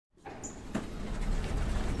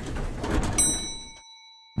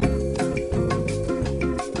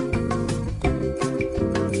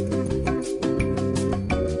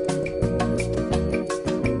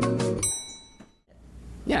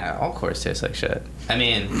Yeah, all Coors taste like shit. I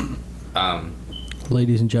mean,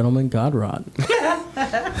 Ladies and gentlemen, God Rod.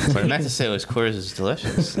 what I meant to say was Coors is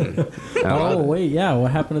delicious. And I love Oh it. wait, yeah.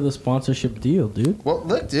 What happened to the sponsorship deal, dude? Well,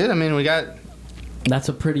 look, dude. I mean, we got. That's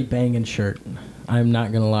a pretty banging shirt. I'm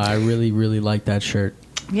not gonna lie. I really, really like that shirt.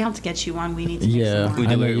 We have to get you one. We need to Yeah. make We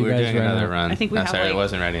some I more. know you we're guys doing ran another out. run. I think we I'm have, sorry, like, it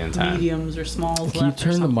wasn't ready in time. mediums or smalls Can you left or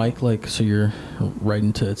turn the something. mic like so you're right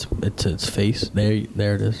into its face? There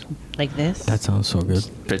it is. Like this? That sounds so good.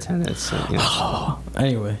 Pretend it's. You know.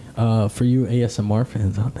 Anyway, for you ASMR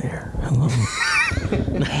fans out there, hello.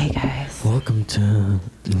 Hey, guys. Welcome to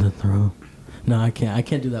the throne. No, I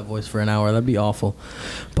can't do that voice for an hour. That'd be awful.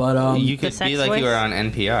 But You could sex be like voice? you were on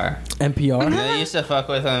NPR. NPR. They used to fuck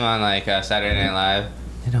with him on like Saturday Night Live.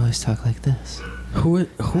 They'd always talk like this. Who?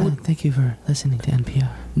 Thank you for listening to NPR.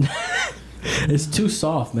 It's too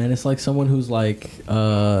soft, man. It's like someone who's like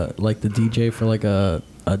the DJ for like a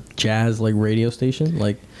jazz like radio station.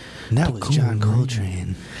 Like And that The was John Cool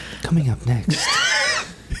Coltrane. Coming up next.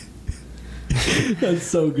 that's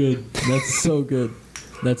so good. That's so good.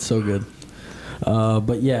 That's so good.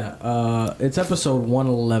 But yeah, it's episode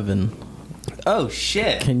 111. Oh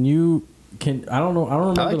shit! I don't know. I don't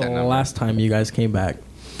remember like the that number. last time you guys came back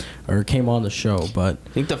or came on the show, but I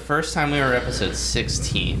think the first time we were episode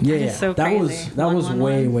 16. yeah, That is so that crazy. was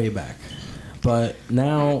way 111. way back. But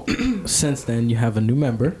now, since then, you have a new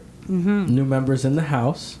member. New members in the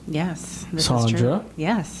house. Yes. This Sandra? Is true.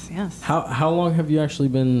 Yes. Yes. How long have you actually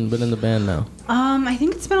been in the band now? I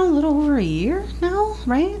think it's been a little over a year now,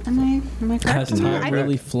 right? Am I correct? Has in that? time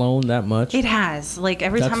really flown that much? It has. Like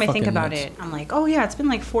every That's time I think fucking about nuts. it, I'm like, oh yeah, it's been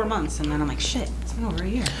like 4 months, and then I'm like, shit, it's been over a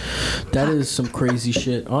year. That is some crazy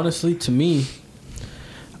shit. Honestly, to me,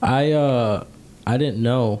 I didn't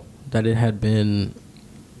know that it had been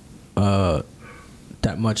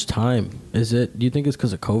that much time. Do you think it's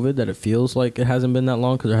because of COVID that it feels like it hasn't been that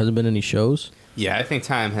long because there hasn't been any shows? Yeah, I think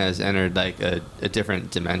time has entered like a different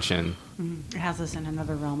dimension. It has us in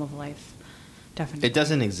another realm of life. Definitely. It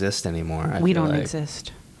doesn't exist anymore. We feel don't like.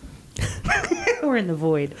 exist. We're in the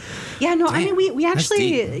void. Yeah, no, I Damn, mean, we that's actually,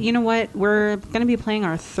 deep. you know what? We're going to be playing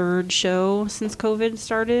our third show since COVID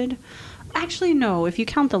started. Actually, no, if you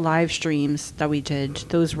count the live streams that we did,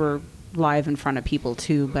 those were live in front of people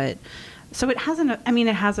too. But so it hasn't, I mean,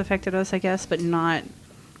 it has affected us, I guess, but not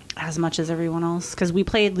as much as everyone else. Because we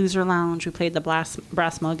played Loser Lounge, we played the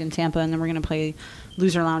Brass Mug in Tampa, and then we're going to play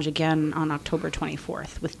Loser Lounge again on October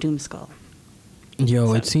 24th with Doomskull.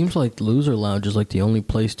 Yo, it seems like Loser Lounge is like the only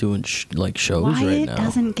place doing like shows right Wyatt now.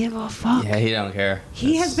 doesn't give a fuck. Yeah, he don't care.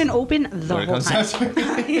 He has been open the what it whole comes time.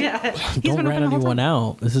 down to. Yeah, he's Don't been rat open the whole anyone time.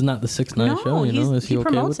 out. This is not the 6ix9ine show, you know? Is he okay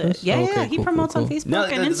promotes with it. this? Yeah, Okay, yeah, he cool, promotes cool, on cool. Facebook No,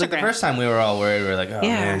 and Instagram. the first time we were all worried. We were like, oh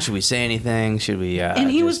Yeah. man, should we say anything? Should we?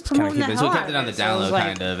 And he was just kinda promoting keep the it? So we hell kept it out on the of it, so it down was low, like-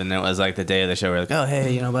 kind of. And then it was like the day of the show. We were like, oh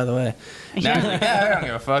hey, by the way. Now it's like, yeah, I don't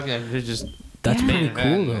give a fuck. It's just. That's Yeah. pretty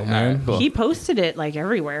cool, though, All man. right, cool. He posted it like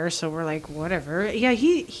everywhere, so we're like, whatever. Yeah,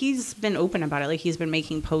 he's been open about it. Like he's been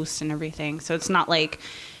making posts and everything. So it's not like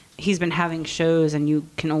he's been having shows and you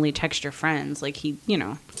can only text your friends. Like he,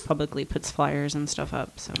 publicly puts flyers and stuff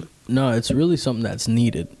up. So No, it's really something that's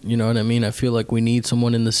needed. You know what I mean? I feel like we need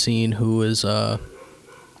someone in the scene who is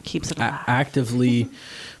keeps it alive. actively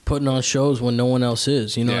putting on shows when no one else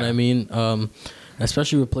is. You know what Yeah. I mean?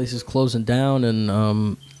 Especially with places closing down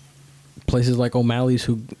and places like O'Malley's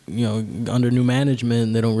who, under new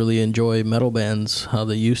management, they don't really enjoy metal bands how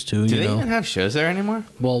they used to. Do you they know? even have shows there anymore?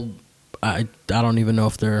 Well, I don't even know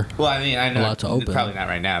if they're Well, I mean, I know allowed to open. probably not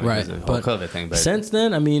right now because Right, of the whole but COVID thing. But since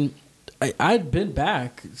then, I mean, I'd been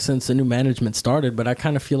back since the new management started, but I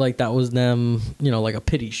kind of feel like that was them, like a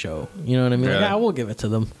pity show. You know what I mean? Really? Like, yeah, we'll give it to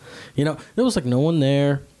them. There was like no one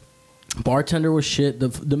there. Bartender was shit.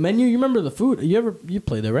 The menu, you remember the food? You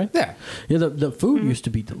played there, right? Yeah. Yeah, the food used to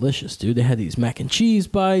be delicious, dude. They had these mac and cheese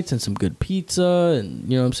bites and some good pizza, and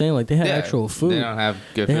you know what I'm saying? Like they had Yeah, actual food. They don't have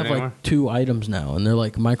good They food have anymore. like 2 items now, and they're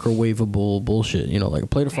like microwavable bullshit. Like a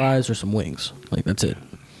plate of fries or some wings. Like that's it.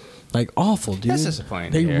 Like awful, dude. That's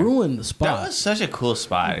disappointing They to hear. ruined the spot. That was such a cool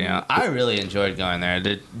spot. I really enjoyed going there.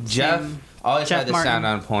 Jeff always Jeff had the Martin. sound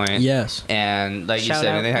on point. Yes. And like you Shout said,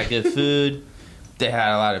 out. man, they had good food. They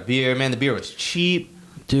had a lot of beer. Man, the beer was cheap.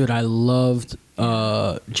 Dude, I loved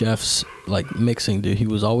Jeff's like mixing, dude. He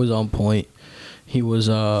was always on point. He was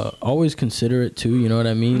always considerate too, you know what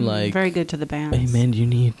I mean? Like, very good to the band. hey man, you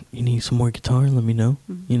need some more guitar? Let me know.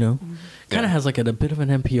 Kind of has like a bit of an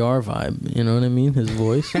NPR vibe, you know what I mean? His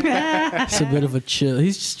voice. It's a bit of a chill.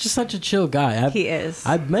 He's just such a chill guy. He is.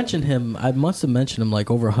 I've mentioned him. I must have mentioned him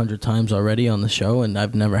like over 100 times already on the show, and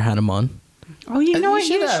I've never had him on. Oh, you know what?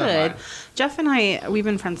 should You have him should. on. Jeff and we've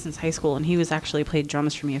been friends since high school, and he was actually played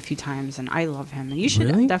drums for me a few times, and I love him. And you should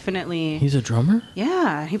Really? definitely. He's a drummer?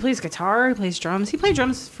 Yeah, he plays guitar, he plays drums. He played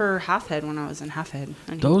drums for Half Head when I was in Half Head.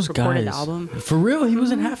 And Those he recorded guys. the album. For real? He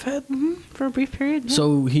was in Half Head? For a brief period. Yeah.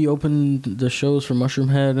 So he opened the shows for Mushroom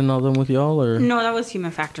Head and all them with y'all, or? No, that was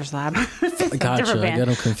Human Factors Lab. It's a Gotcha, different I band. get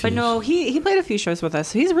 'em confused. But no, he played a few shows with us.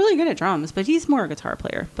 So he's really good at drums, but he's more a guitar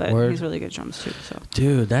player. But Word. he's really good at drums too. So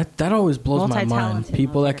Dude, that always blows my mind. Multi-talented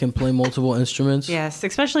People that motherfucker. can play multiple instruments. yes,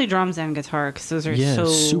 especially drums and guitar, because those are Yeah, so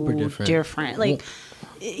super different. Like,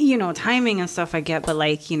 you know, timing and stuff I get, but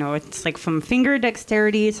like, you know, it's like from finger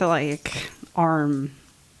dexterity to like arm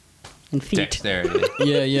and feet. Dexterity.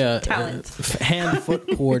 Yeah. Talent. Hand-foot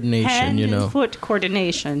coordination, Hand you know. and foot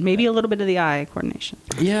coordination, maybe a little bit of the eye coordination.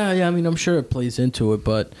 Yeah. I mean, I'm sure it plays into it,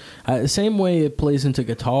 but the same way it plays into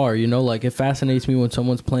guitar, you know, like it fascinates me when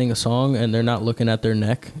someone's playing a song and they're not looking at their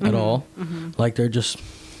neck at all. Like they're just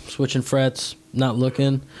switching frets, not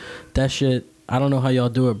looking. That shit, I don't know how y'all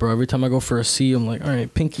do it, bro. Every time I go for a C, I'm like, all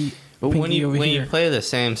right, pinky But when you over here. you play the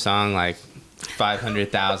same song like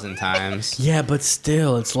 500,000 times. Yeah, but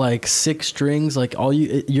still, it's like 6 strings. Like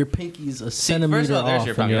your pinky's a See, centimeter first of all, there's off.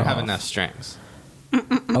 your and problem. You you're don't have off. enough strings.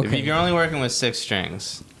 Okay. If you're only working with 6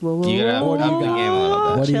 strings, Whoa, you gotta whoa, up the whoa. game a little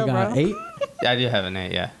bit. What do you Chill, got? bro. 8? I do have an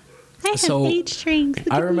 8, yeah. I have So, 8 strings.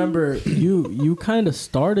 Look I at me. remember you kind of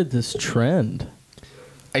started this trend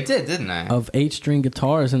I did, didn't I? of 8-string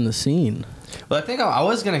guitars in the scene. Well, I think I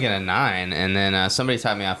was gonna get a 9, and then somebody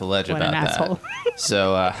taught me off the ledge What about an that. asshole.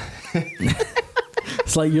 So,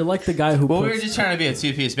 It's like you're like the guy who well, we were puts, just trying to be a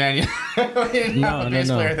 2-piece band. We didn't have a bass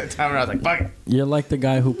player at the time, and I was like, "Fuck it." you're like the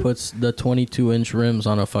guy who puts the 22-inch rims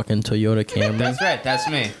on a fucking Toyota Camry. That's right. That's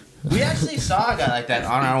me. We actually saw a guy like that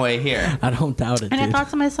on our way here. I don't doubt it, And I dude. thought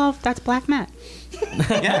to myself, that's Black Matt.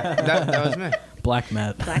 Yeah, that was me. Black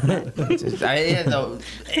Matt. Black Matt. And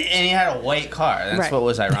he had a white car. That's Right. what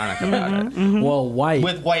was ironic about it. Well, white.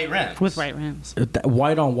 With white rims. With white rims.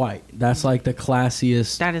 White on white. That's like the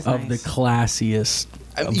classiest That is of nice. the classiest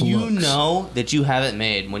of You looks. know that you have it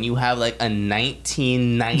made when you have like a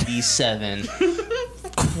 1997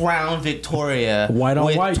 Crown Victoria White on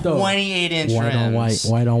with white, though. 28-inch White rims. on white,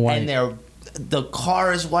 white on white. And the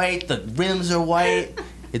car is white, the rims are white.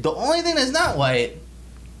 The only thing that's not white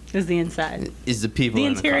Is the inside. is the people The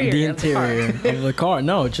in interior. The of the car. interior of the car.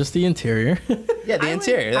 No, just the interior. the car. Yeah, the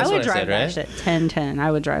interior. That's I would what I drive said, that right? shit 10-10.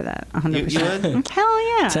 I would drive that 100%. You would?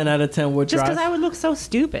 Hell yeah. 10 out of 10 would Just drive. because I would look so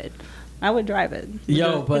stupid. I would drive it.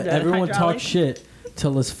 Yo, With but the everyone hydraulic. talks shit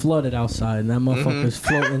till it's flooded outside, and that motherfucker's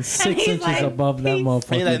floating 6 he's inches like, above that he's-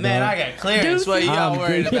 motherfucker. And you're like, man, dog. I got clearance. What are y'all I'm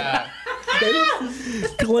worried good. about?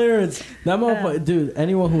 Clearance. That motherfucker, dude.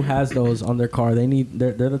 Anyone who has those on their car, they're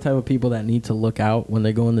the type of people that need to look out when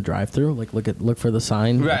they go in the drive-through. Like look for the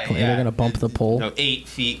sign. Right, And yeah. they're gonna bump the pole. No, 8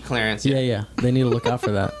 feet clearance. Yeah. They need to look out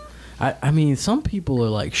for that. I mean, some people are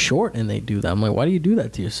like short and they do that. I'm like, why do you do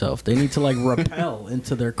that to yourself? They need to like rappel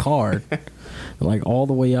into their car, like all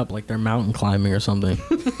the way up, like they're mountain climbing or something.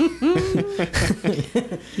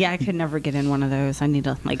 Yeah, I could never get in one of those. I need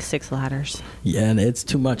like 6 ladders. Yeah, and it's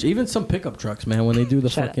too much. Even some pickup trucks, man, when they do the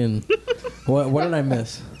Shut up. fucking. What did I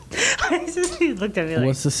miss? He looked at me like,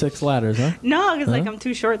 What's the 6 ladders, huh? no, because like Huh? I'm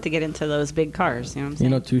too short to get into those big cars. You know what I'm You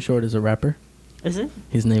saying? know, Too Short is a rapper. Is it?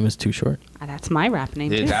 His name is Too Short. That's my rap name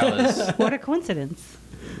Dude, too. that was What a coincidence.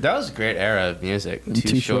 a great era of music. Too,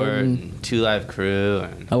 Too Short Short, and- and Two Live Crew,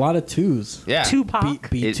 and A lot of twos. yeah, Tupac.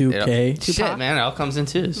 B2K. Shit, man, it all comes in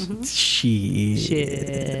twos. Shit.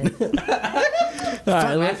 Shit. All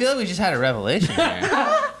right, I feel like we just had a revelation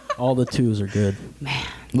here. all the twos are good. Man.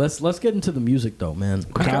 Let's get into the music though, man.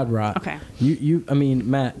 God Rot. Okay. I mean,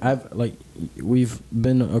 Matt, we've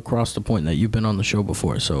been across the point that you've been on the show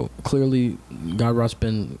before, so clearly God Rot's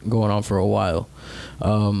been going on for a while.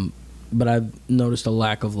 But I've noticed a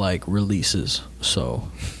lack of like releases. So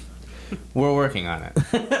We're working on it.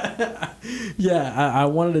 yeah, I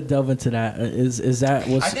wanted to delve into that. Is that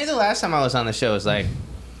I think the last time I was on the show was like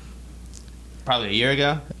probably a year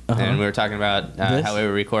ago, Uh-huh. and we were talking about This? how we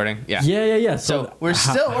were recording. Yeah. Yeah. So we're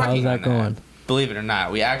still working How's that on going? Believe it or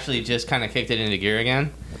not, we actually just kind of kicked it into gear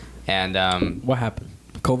again, and What happened?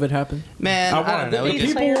 COVID happened? man, I don't know. We These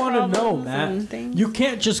just, player People want to know, problems Matt. and things. You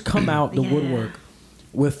can't just come out the Yeah. woodwork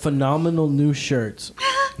with phenomenal new shirts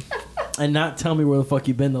and not tell me where the fuck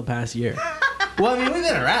you've been the past year. well, I mean, we've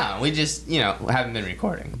been around. We just, haven't been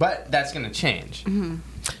recording, but that's gonna change. Can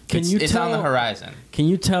It's on the horizon. Can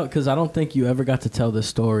you tell? Because I don't think you ever got to tell this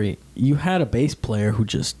story. You had a bass player who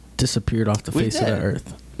just disappeared off the We face of the did.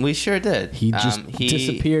 earth. We sure did. He just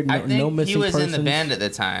disappeared, no- I think no missing he was in the persons? band at the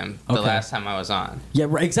time. The Okay. last time I was on. Yeah,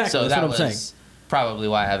 right. Exactly. So That's that what I'm was saying. probably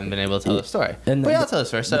why I haven't been able to tell the story. And But yeah, I'll tell the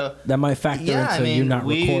story. So that might factor yeah, into you not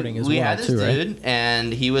recording as we well had this too, right? dude,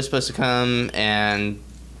 and he was supposed to come and,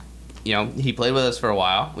 you know, he played with us for a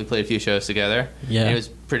while. We played a few shows together. Yeah. And it was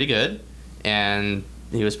pretty good. And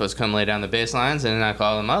he was supposed to come lay down the bass lines, and then I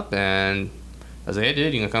called him up, and I was like, hey,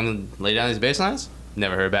 dude, you gonna come lay down these bass lines?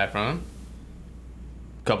 Never heard back from him.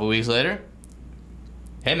 A couple weeks later,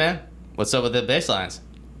 hey, man, what's up with the bass lines?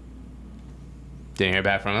 Didn't hear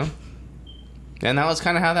back from him. And that was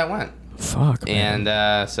kind of how that went. Fuck, man.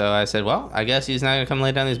 And so I said, well, I guess he's not going to come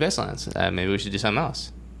lay down these bass lines. Maybe we should do something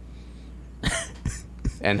else.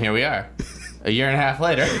 And here we are. A year and a half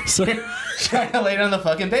later, So- trying to lay down the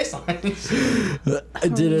fucking bass lines.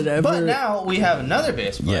 Did it ever? But now we have another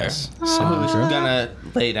bass player Yes. who's Sandra. going to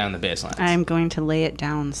lay down the bass lines. I'm going to lay it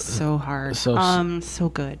down so hard. So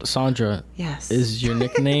good. Sandra, Yes. is your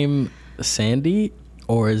nickname Sandy,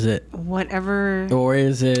 or is it, Whatever.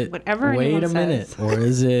 Whatever Wait anyone a minute, says. or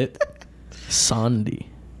is it Sandy?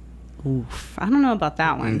 Oof. I don't know about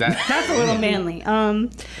that one. That's a little manly. I'll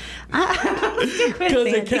stick with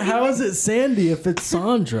Because Sandy. how is it Sandy if it's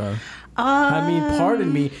Sandra? I mean,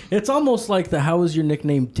 pardon me. It's almost like the how is your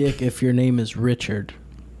nickname Dick if your name is Richard?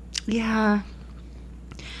 Yeah.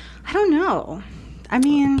 I don't know. I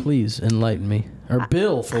mean, Please enlighten me. Or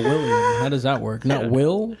Bill for William. How does that work? Not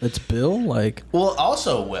Will. It's Bill. Like Well,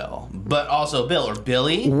 also Will, but also Bill or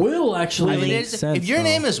Billy. Will actually I mean, makes sense. if your though.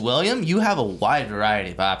 name is William, you have a wide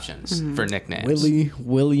variety of options for nicknames. Willie,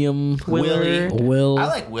 William, Willie. Will. I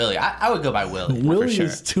like Willie. I would go by Willie Willie for sure.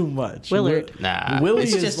 is too much. Willard. Nah, Willie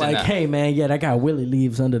it's is just like, enough. hey man, yeah, that guy Willie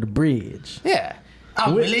lives under the bridge. Yeah,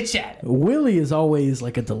 I'm Wi- Willie Chat. Willie is always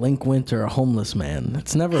like a delinquent or a homeless man.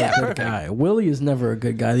 It's never Yeah, a good perfect. guy. Willie is never a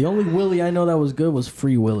good guy. The only Willie I know that was good was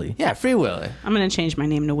Free Willie. Yeah, Free Willie. I'm going to change my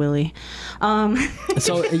name to Willie.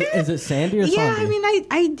 So is it Sandy or Yeah, Sandy? I mean,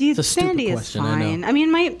 I did. It's a stupid Sandy is question, I know. fine. I mean,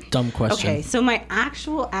 my Dumb question. Okay, so my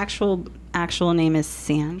actual name is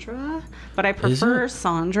Sandra, but I prefer it?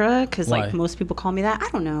 Sandra because Why? like most people call me that. I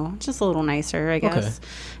don't know, just a little nicer, I guess.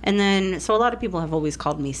 And then so a lot of people have always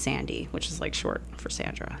called me Sandy, which is like short for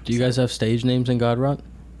Sandra. Do you guys have stage names in God Rot?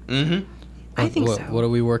 Mm-hmm. I think what, so. What are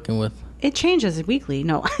we working with? It changes weekly.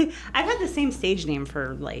 No, I've had the same stage name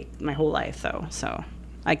for like my whole life though, so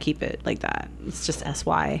I keep it like that. It's just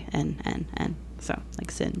SYNNN. So like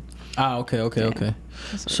Sin. Ah, okay. That's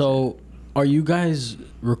what So, are you guys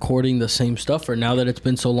recording the same stuff, or now that it's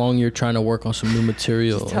been so long, you're trying to work on some new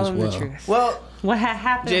material Tell as them well? the truth. Well, What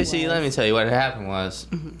happened? JC, let me tell you what happened was.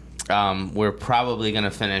 We're probably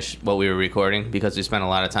gonna finish what we were recording because we spent a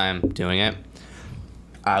lot of time doing it.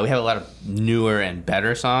 We have a lot of newer and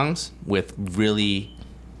better songs with really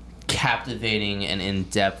captivating and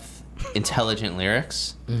in-depth, intelligent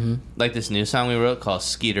lyrics. Mm-hmm. Like this new song we wrote called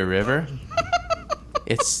Skeeter River.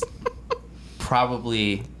 It's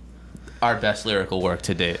probably our best lyrical work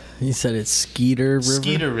to date. You said it's Skeeter River.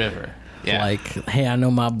 Skeeter River. Yeah. Like, hey, I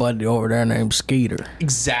know my buddy over there named Skeeter.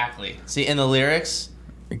 Exactly. See, in the lyrics,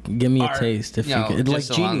 Give me a Art, taste if you you know, could. Like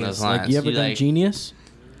just along Genius. those Like lines. you ever You done like- Genius?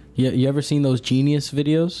 You ever seen those Genius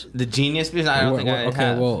videos? the Genius because I don't think I okay,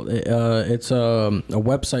 have. well, it's a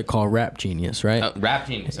website called Rap Genius, right? Rap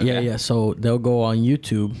Genius. Okay. Yeah. So they'll go on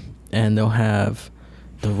YouTube and they'll have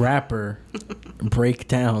the rapper break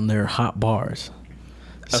down their hot bars.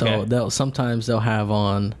 So Okay. sometimes they'll have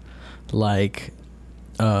on like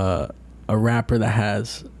a rapper that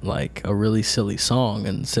has like a really silly song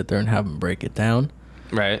and sit there and have them break it down.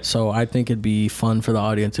 Right. So I think it'd be fun for the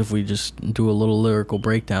audience if we just do a little lyrical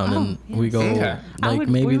breakdown and we go Okay. I like would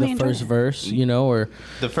maybe really the enjoy first it. verse, you know, or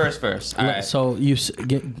The first verse. All right. so you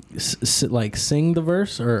like sing the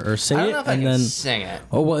verse or say I don't it know if I and can then sing it.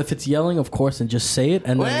 oh well if it's yelling of course and just say it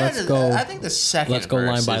and Well, then let's go. I think the second let's go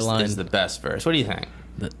line verse by is, line. is the best verse. What do you think?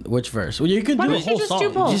 Which verse? Well, you can Why do the don't you whole just song. do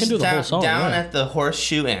both? You can do the down, whole song. down yeah. at the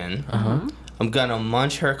Horseshoe Inn. I'm gonna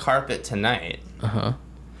munch her carpet tonight.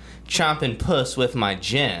 Chomping puss with my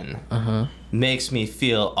gin. Makes me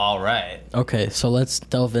feel all right. Okay, so let's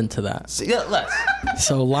delve into that. So, yeah, let's.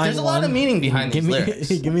 So line There's a lot one- of meaning behind give these me, lyrics.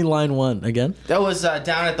 Give me line one again. That was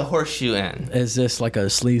down at the Horseshoe Inn. Is this like a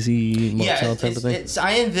sleazy motel Yeah, type of thing?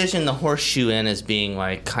 I envision the Horseshoe Inn as being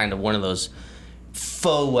like kind of one of those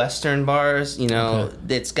faux Western bars. You know,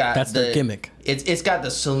 Okay. it's got That's the their gimmick. It's got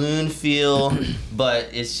the saloon feel, but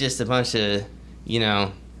it's just a bunch of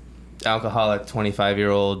alcoholic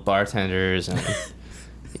 25-year-old bartenders and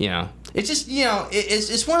it's just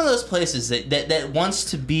it's one of those places that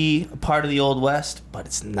wants to be a part of the Old West, but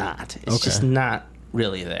it's not. It's Okay. just not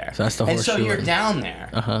really there. So that's the and so Horseshoe you're Inn. down there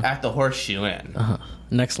at the Horseshoe Inn.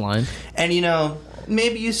 Next line. And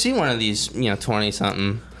maybe you see one of these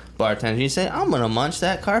 20-something bartender, you say, "I'm gonna munch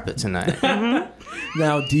that carpet tonight."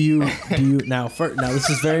 Now, do you now? Now, this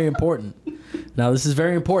is very important. Now, this is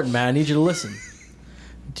very important, man. I need you to listen.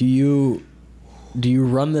 Do you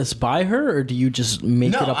run this by her, or do you just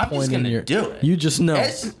make No, it a I'm point just in gonna your? do it. You just know.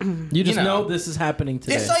 You You know. know this is happening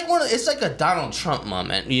today. It's like it's like a Donald Trump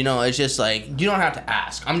moment, you know. It's just like you don't have to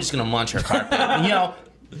ask. I'm just gonna munch her carpet. You know,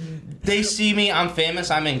 they see me. I'm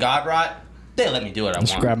famous. I'm in God rot. They let me do what I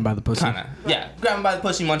Just want. grab him by the pussy. Kinda, yeah. Grab him by the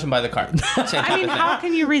pussy, munch him by the carpet. Same type I mean, of thing. how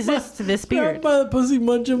can you resist this Grab him beard? by the pussy,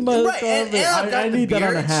 munch him by the Right, and carpet. I've got I the need that on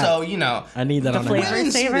a beard, hat. so you know. I need that The on a flavor hat.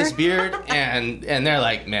 Women see saver? this beard and they're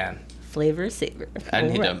like, man, Flavor saver. I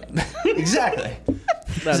need to. Exactly.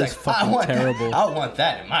 That It's is fucking I want terrible. I want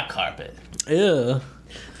that in my carpet. Ew.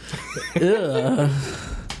 Ew.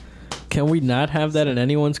 Can we not have that in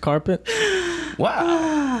anyone's carpet?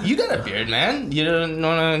 Wow, you got a beard, man. You don't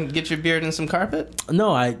want to get your beard in some carpet?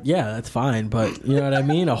 No, yeah, that's fine, but you know what I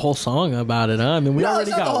mean? A whole song about it, huh? I mean, we No, already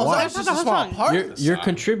it's not the got whole one. song. It's just a That's small not the whole part. You're, of the you're song.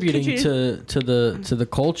 contributing Could to the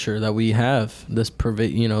culture that we have, this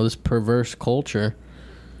this perverse culture.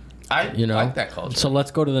 I You know, like that culture. So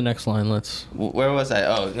let's go to the next line. Let's. Where was I?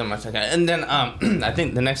 Oh, no, my second. And then I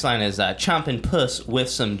think the next line is chomping puss with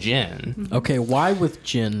some gin. Okay, why with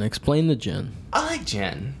gin? Explain the gin. I like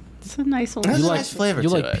gin. It's a nice old. There's You a like- nice flavor you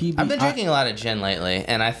to like it. PB I've been drinking a lot of gin lately,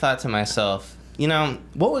 and I thought to myself, you know,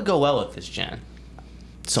 what would go well with this gin?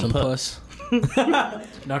 Some puss.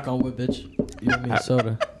 Knock on wood, bitch. You gave me a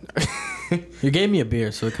soda. You gave me a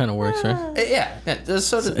beer, so it kind of works, right? Yeah, the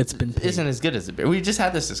soda It's been paid. isn't as good as the beer. We just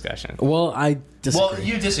had this discussion. Well, I disagree. Well,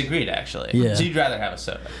 you disagreed actually. Yeah. So you'd rather have a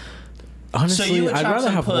soda. Honestly, So you would I'd chomp rather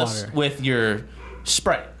some have puss water. with your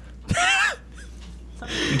Sprite.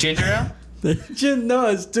 Ginger ale? Gin, no,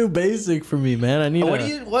 it's too basic for me, man. I need.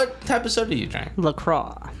 What type of soda do you drink?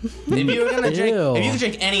 LaCroix. If you were gonna drink, Ew. if you could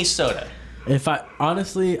drink any soda, If I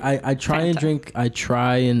honestly, I try and Fanta. drink. I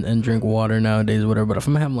try and drink water nowadays, whatever. But if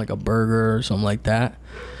I'm having like a burger or something like that,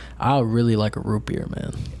 I really like a root beer,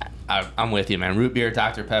 man. I'm with you, man. Root beer,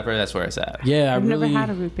 Dr. Pepper, that's where it's at. Yeah, I've I really. never had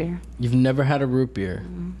a root beer. You've never had a root beer.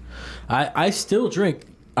 I still drink.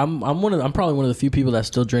 I'm probably one of the few people that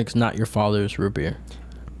still drinks not your father's root beer.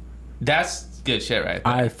 That's good shit, right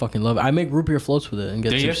there. I fucking love it. I make root beer floats with it and get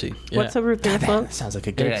Do you? tipsy. Yeah. What's a root beer float? That sounds like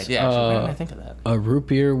a great It's, idea. Actually, why didn't I think of that? a root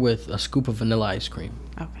beer with a scoop of vanilla ice cream,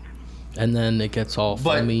 Okay. and then it gets all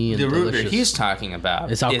But foamy and the root beer delicious. he's talking about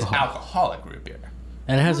It's is alcohol. alcoholic root beer.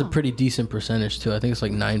 And it has a pretty decent percentage too. I think it's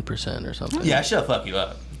like 9% or something. Yeah, she'll fuck you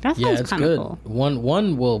up. That Yeah, sounds it's kind of good. cool.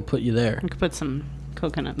 One will put you there. We could put some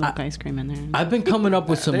coconut milk ice cream in there. I've been coming up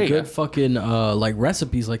with some There you good go. fucking like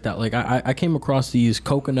recipes like that. Like I came across these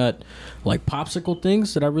coconut like popsicle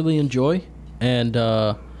things that I really enjoy, and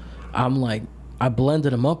I'm like I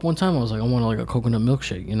blended them up one time. I was like I want like a coconut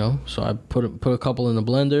milkshake, you know. So I put a couple in the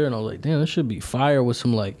blender, and I was like, damn, this should be fire with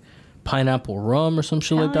some like pineapple rum or some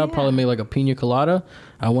shit like that. Hell yeah. Probably made like a pina colada.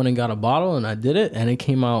 I went and got a bottle and I did it, and it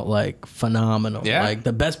came out like phenomenal. Yeah? Like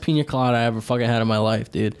the best pina colada I ever fucking had in my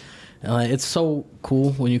life, dude. And like, it's so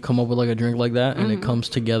cool when you come up with like a drink like that and it comes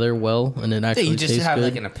together well and it actually Yeah, you just tastes have good.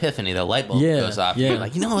 like an epiphany. The light bulb Yeah, goes off. yeah. You're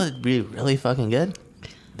like, you know what would be really fucking good?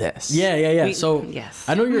 This. Yeah. We- So yes.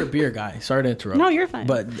 I know you're a beer guy. Sorry to interrupt. No, you're fine.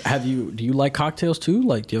 But do you like cocktails too?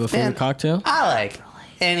 Like, do you have a favorite Man, cocktail? I like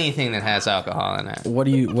anything that has alcohol in it.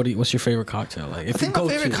 What's your favorite cocktail? Like, if I think you my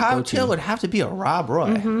favorite cocktail would have to be a Rob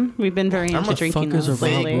Roy. We've been very I'm into a drinking fuck is those a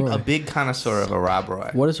Rob lately. Roy? A big connoisseur of a Rob Roy.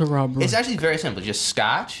 What is a Rob Roy? It's actually very simple. Just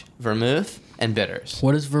scotch, vermouth, and bitters.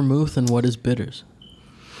 What is vermouth and what is bitters?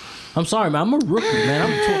 I'm sorry, man. I'm a rookie,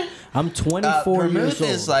 man. I'm 24 years vermouth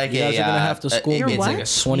old. is like you guys a, are gonna have to school You're me. it's what? like a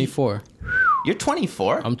sweet- 24. You're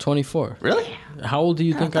 24? I'm 24. Really? How old do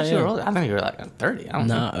you think I thought you were am? older. I thought you were like 30. I don't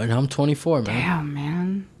Nah, I'm 24, man. Damn,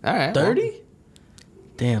 man. All right. 30?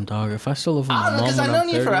 Damn, dog. If I still live with my I don't know, mom because when I've I'm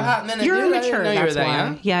known you for 30, a hot minute. You're dude. I didn't immature. know you were That's that why.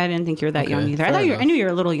 young. Yeah, I didn't think you were that Okay, young either. fair I enough. knew you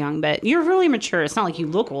were a little young, but you're really mature. It's not like you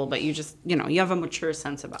look old, but you just, you have a mature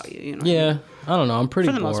sense about you. Yeah, I don't know. I'm pretty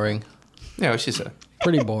For the most boring. Yeah, what she said.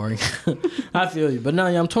 Pretty boring. I feel you, but no,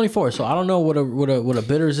 yeah, I'm 24, so I don't know what a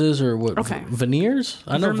bitters is or what Okay. veneers.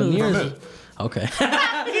 I know Vermouth. veneers. Okay.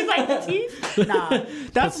 He's like, the teeth? Nah.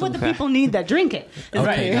 That's what the people need that drink it. It's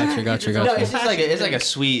Okay, like- gotcha. No, it's just like it's like a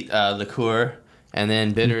sweet liqueur, and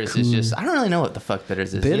then bitters is just I don't really know what the fuck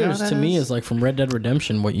bitters is. You know Bitters what to that me is like from Red Dead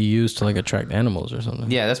Redemption, what you use to like attract animals or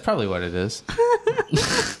something. Yeah, that's probably what it is.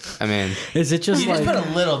 I mean, Is it just you like just put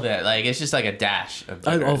a little bit, like it's just like a dash of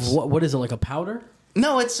bitters. of what is it, like a powder?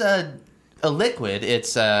 No, it's a liquid. It's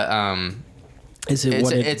Is it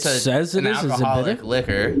what it says it an is? Is it alcoholic bitter?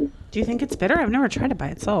 liquor. Do you think it's bitter? I've never tried it by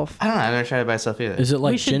itself. I don't know. I've never tried it by itself either. Is it We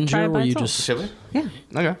like should try ginger it by where you itself. just... Should we? Yeah.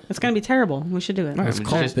 Okay. It's going to be terrible. We should do it. It's We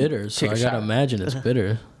called just bitter, so take a I gotta shot. imagine it's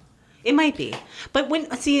bitter. It might be. But when,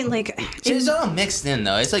 see, like... So it's all mixed in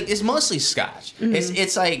though. It's like it's mostly Scotch.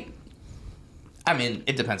 It's like, I mean,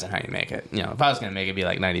 it depends on how you make it. You know, if I was gonna make it, be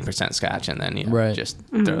like 90% Scotch, and then Right. just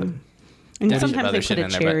throw. and There's sometimes other they shit put a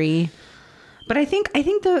in there, but- cherry. But I think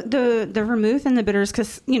the vermouth and the bitters,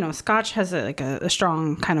 because, you know, Scotch has a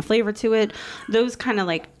strong kind of flavor to it. Those kind of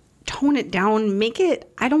like tone it down, make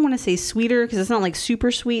it, I don't want to say sweeter because it's not like super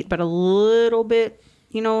sweet, but a little bit,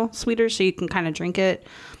 you know, sweeter so you can kind of drink it.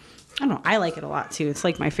 I don't know. I like it a lot too. It's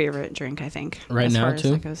like my favorite drink, I think. Right as now, far as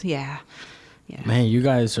too? that goes. Yeah. Yeah. Man, you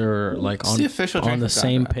guys are like It's on, the official on drink the of God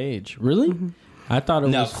same Rock. page. Really? I thought it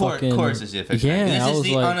No, was fucking... Coors is the official. Yeah, drink. I This is was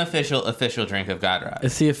the like, unofficial official drink of God Rock.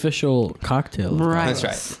 it's the official cocktail. of Right. God That's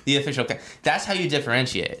Rock. right. The official. That's how you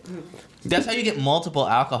differentiate. That's how you get multiple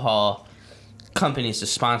alcohol companies to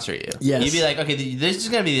sponsor you. Yes. You'd be like, okay, this is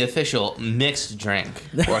going to be the official mixed drink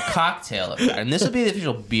or cocktail of God, and this will be the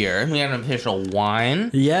official beer. And we have an official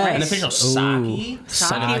wine. Yes. An official Ooh, sake.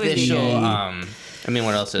 Sake An would be official. good. I mean,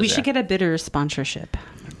 what else is We there? should get a bitter sponsorship.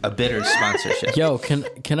 a bitter sponsorship. Yo,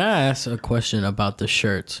 can I ask a question about the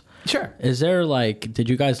shirts? Sure. Is there like, did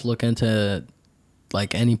you guys look into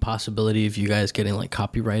like any possibility of you guys getting like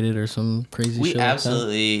copyrighted or some crazy We shit like that?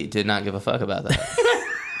 absolutely did not give a fuck about that.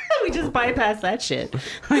 We just bypassed that shit.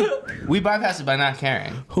 We bypassed it by not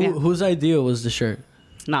caring. Whose idea was the shirt?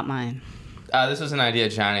 Not mine. This was an idea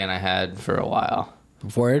Johnny and I had for a while.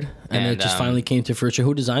 Word? And it And, just um, finally came to fruition.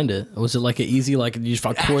 Who designed it? Was it like an easy, like you just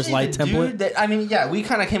found Coors Actually, Light the template? dude that, I mean, yeah, we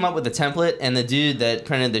kind of came up with the template, and the dude that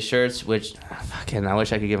printed the shirts, which fucking, I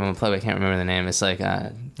wish I could give him a plug. I can't remember the name. It's like,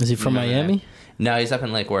 Is he from remember the Miami? name? No, he's up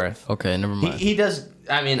in Lake Worth. Okay, never mind. He does.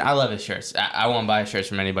 I mean, I love his shirts. I won't buy shirts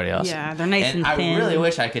from anybody else. Yeah, they're nice and I thin. really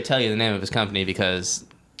wish I could tell you the name of his company because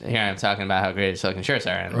here I am talking about how great his fucking shirts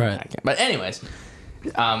are. And Right. I can't. But anyways,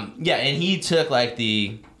 yeah, and he took like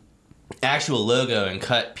the actual logo and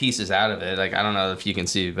cut pieces out of it. Like, I don't know if you can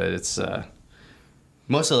see, but it's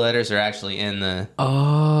most of the letters are actually in the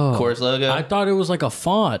Oh. Coors logo. I thought it was like a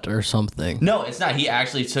font or something. No, it's not. He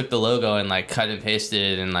actually took the logo and like cut and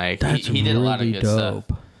pasted and like That's he did a lot of really good dope.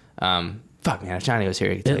 stuff. Fuck man, if Johnny was here,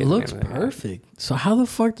 he could tell It you the looks name of the guy. perfect. So how the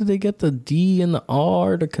fuck did they get the D and the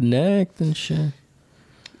R to connect and shit?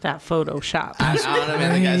 That Photoshop. I don't know,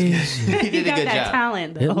 man. The guy's good. He You did a got good that job.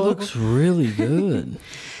 talent. It though. looks really good.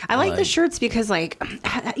 I like the like- shirts because, like,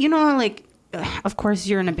 you know, like, of course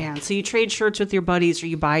you're in a band, so you trade shirts with your buddies or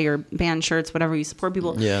you buy your band shirts, whatever, you support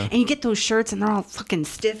people. Yeah. And you get those shirts and they're all fucking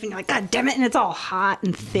stiff and you're like, God damn it, and it's all hot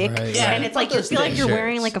and thick. Right, Yeah, And it's like fuck you those feel like thick you're shirts.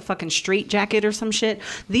 wearing like a fucking straight jacket or some shit.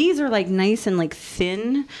 These are like nice and like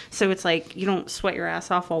thin, so it's like you don't sweat your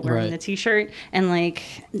ass off while wearing Right. the t-shirt, and like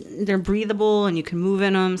they're breathable and you can move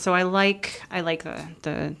in them. So I like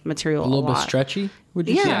the material A little bit lot. stretchy, would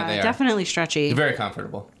you Yeah, say? Yeah, they are. definitely stretchy. They're very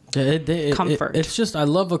comfortable. Comfort. It's just, I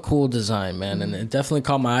love a cool design, man. And it definitely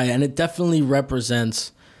caught my eye. And it definitely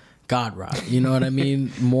represents God Rock. You know what I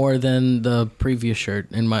mean? More than the previous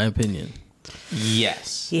shirt, in my opinion.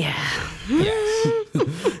 Yes. Yeah. Yes.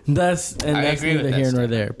 That's I that's agree with neither that here nor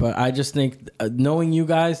statement. there. But I just think, knowing you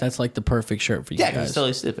guys, that's like the perfect shirt for you Yeah, 'cause guys. it's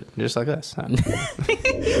totally stupid, just like us. Huh?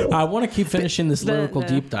 I want to keep finishing this lyrical the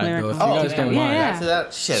deep dive, though, if lyrical- you Oh, guys man, don't yeah, mind. yeah. Back to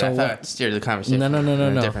that shit. So I thought what- I steered the conversation. No, in a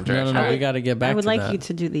no. different No, direction. we Alright. got to get back I would to like that. you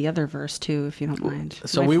to do the other verse too, if you don't mind.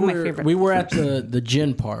 So My we favorite were verse. at the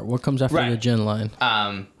gin part. What comes after Right. the gin line?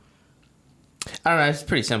 I don't know. It's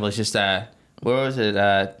pretty simple. It's just what was it?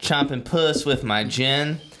 Chomping puss with my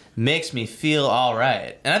gin makes me feel all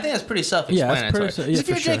right, and I think that's pretty self-explanatory. pretty 'Cause yeah, if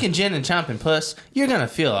you're for sure. drinking gin and chomping puss, you're gonna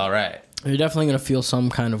feel all right. You're definitely gonna feel some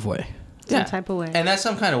kind of way. Some type of way. and that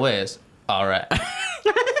some kind of way is all right.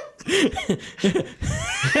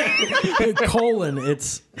 colon.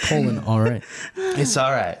 It's colon. All right. It's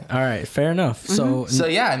all right. All right. Fair enough. Mm-hmm. So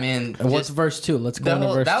yeah, I mean, what's just verse 2? Let's go the into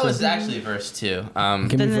whole, verse that 2. was actually verse 2. Give me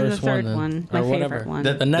Then the verse third 1 then. one, my or favorite whatever. one.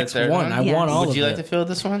 The next third one. one? I Yes. want all Would of you it. like to feel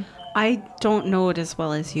this one? I don't know it as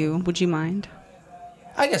well as you. Would you mind?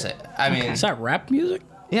 I guess I mean, Is that rap music?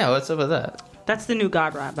 yeah. What's up with that? That's the new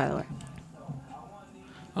God Rap, by the way.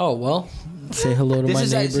 Oh well. Say hello to This my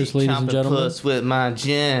is neighbors, actually ladies and chomping gentlemen. puss with my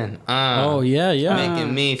gin. Oh yeah, yeah.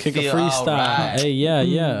 making me Kick feel a freestyle. all right. Hey, yeah,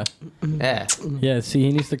 yeah, Yeah, yeah. See, he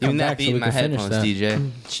needs to even come that back beat so in we my can finish headphones,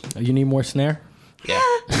 that. DJ. You need more snare? Yeah,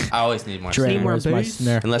 I always need more Dre, snare. more where's my bass?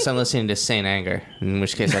 snare? Unless I'm listening to Saint Anger, in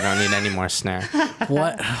which case I don't need any more snare.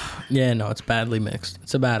 What? Yeah, no, it's badly mixed.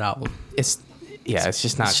 It's a bad album. It's Yeah, it's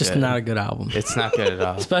just not. It's just good. not a good album. It's not good at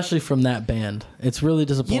all. Especially from that band. It's really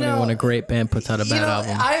disappointing when a great band puts out a bad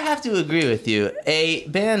album. I have to agree with you. A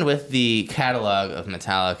band with the catalog of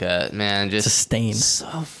Metallica, man, just It's a stain. so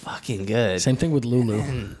fucking good. Same thing with Lulu.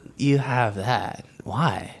 And you have that.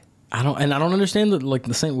 Why? I don't understand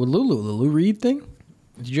the same with Lulu, the Lou Reed thing.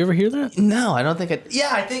 Did you ever hear that? No, I don't think I. Yeah,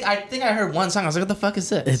 I think I heard one song. I was like, what the fuck is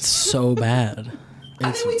this? It's so bad.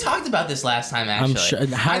 I think we talked about this last time, actually. sure-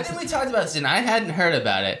 I think we talked about this, and I hadn't heard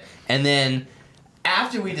about it. And then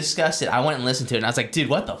after we discussed it, I went and listened to it, and I was like, dude,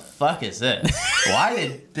 what the fuck is this? Why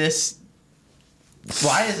is this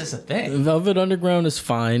a thing? Velvet Underground is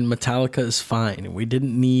fine. Metallica is fine. We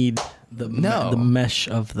didn't need the mesh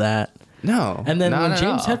of that. No. And then not when at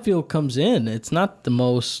James all. Hetfield comes in, it's not the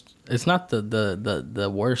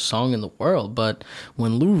worst song in the world, but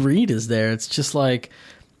when Lou Reed is there, it's just like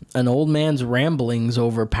an old man's ramblings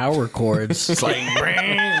over power chords. It's like,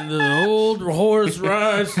 "Man, the old horse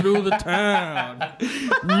rides through the town.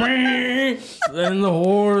 Man," and the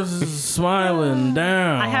horse is smiling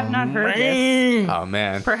down. I have not heard this. Oh,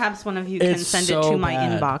 man. Perhaps one of you can send it to my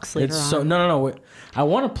inbox later on. No. I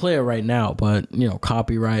want to play it right now, but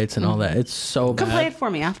copyrights and all that. It's so bad. Come play it for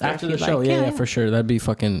me after After if the you'd show, like. yeah, for sure. That'd be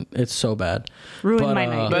fucking. It's so bad. Ruin But, my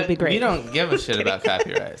night. It would But be great. you don't give a shit about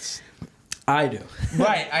copyrights. I do.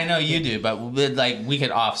 Right, I know you do, but we could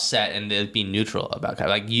offset and it'd be neutral about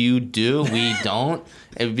copyright. Like you do, we don't.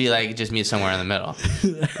 It would be like just meet somewhere in the middle,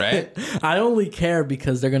 right? I only care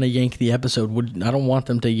because they're gonna yank the episode. I don't want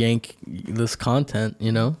them to yank this content.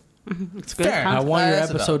 It's good. Fair. I want your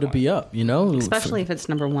That's about episode to be up. Especially if it's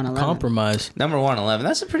number 111. compromise. Number 111.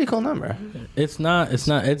 That's a pretty cool number. It's not.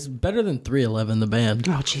 It's better than 311. The band.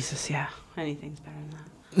 Oh, Jesus, yeah. Anything's better than that.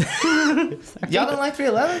 Y'all don't like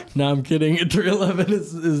 311? No, I'm kidding. 311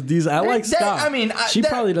 is these. I like ska. I mean, she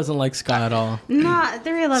probably doesn't like ska at all. Not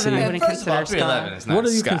 311. See, I wouldn't First of all, consider 311 ska. is not What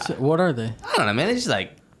do you ska. consider? What are they? I don't know, man. It's just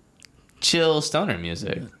like chill stoner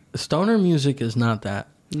music. Stoner music is not that.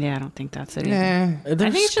 Yeah, I don't think that's it. Yeah. They're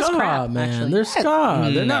think it's just ska, crap, man. actually. They're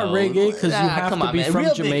ska. They're not reggae because you have come to on, be man. from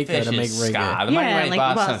Real Big Jamaica Fish to make is reggae. ska. The Mighty Yeah, Mighty like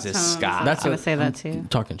Boston's is Boston's. ska. That's I would say that too.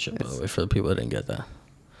 Talking shit, by the way, for the people that didn't get that.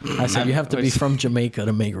 I said you have to be from Jamaica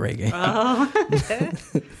to make reggae.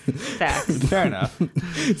 Facts. Fair enough.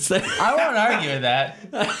 I won't argue with that.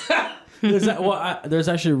 There's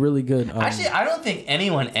actually really good. Actually, I don't think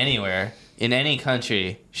anyone anywhere in any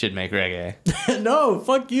country should make reggae. No,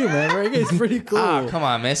 fuck you, man. Reggae's pretty cool. Ah, come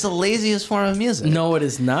on, man. It's the laziest form of music. No, it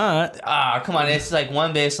is not. Ah, come on. It's like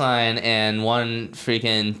one bass line and one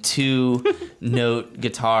freaking 2-note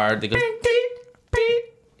guitar that goes.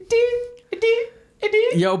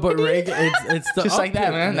 Yo, but reggae, it's the Just like that,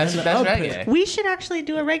 up man. pitch, That's the that's up pitch. reggae. We should actually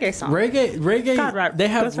do a reggae song. Reggae. God, Rob, they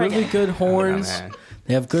have that's really reggae. good horns. man.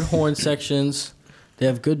 They have good horn sections. They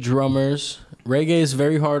have good drummers. Reggae is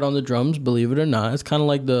very hard on the drums, believe it or not. It's kind of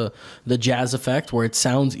like the jazz effect, where it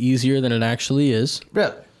sounds easier than it actually is.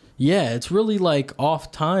 Really? Yeah, it's really like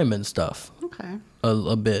off time and stuff. Okay.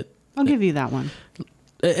 A bit. I'll give you that one.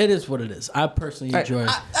 It is what it is. I personally enjoy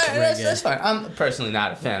reggae. That's fine. I'm personally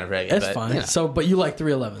not a fan of reggae. It's but, fine. you know, But you like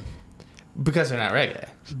 311, because they're not reggae.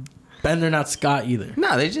 and they're not ska either.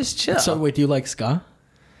 No, they just chill. So wait, do you like ska?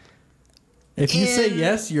 If you say In-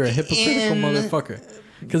 yes, you're a hypocritical in motherfucker.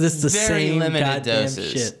 Because it's the very same limited goddamn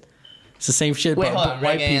doses. shit. It's the same shit. Wait, but, hold but on.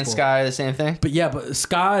 white Reggae people. and ska are the same thing? But yeah, but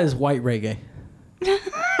ska is white reggae.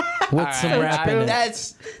 With some Alright, rap in it.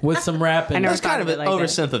 That's With some rap in never it. that's kind of an like that.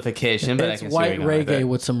 oversimplification, but I It's can see where white you're going with reggae it.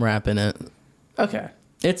 with some rap in it. Okay.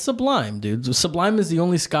 It's Sublime, dude. Sublime is the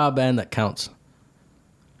only ska band that counts.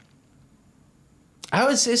 I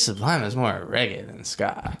would say Sublime is more reggae than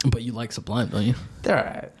ska. But you like Sublime, don't you? They're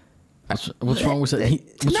alright. What's wrong with it?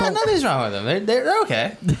 Nothing's wrong with them. They're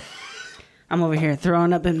okay. I'm over here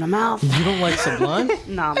throwing up in my mouth. You don't like Sublime?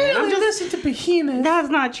 Nah, man. I'm just. listen to Behemoth. That's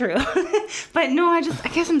not true. But no, I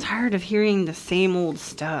guess I'm tired of hearing the same old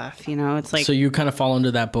stuff. It's like So you kind of fall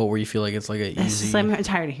into that boat where you feel like it's like a it's easy. just, I'm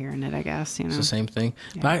tired of hearing it. I guess It's the same thing.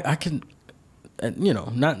 But I can,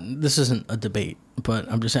 not this isn't a debate,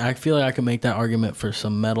 but I'm just saying I feel like I can make that argument for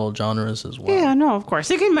some metal genres as well. Yeah, no, of course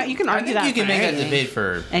you can. You can I argue think that. you can for make that anything. debate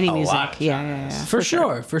for Any a music. lot of Yeah. For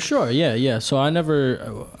sure. Yeah. So I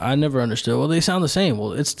never understood. Well, they sound the same.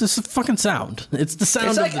 Well, it's this fucking sound. It's the sound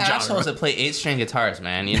It's of like the assholes genre. that play 8-string guitars,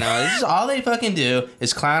 man. It's just all they fucking do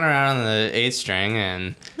is clown around on the 8-string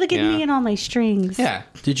and Look at me and all my strings. yeah.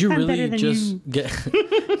 Did you I'm really better than just you.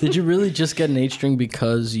 get? Did you really just get an 8-string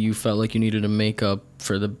because you felt like you needed to make up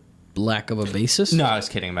for the lack of a bassist? No, I was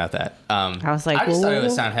kidding about that. I was like, I just thought it whoa.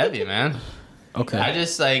 would sound heavy, man. Okay. I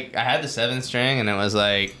just I had the 7-string and it was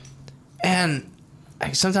like, and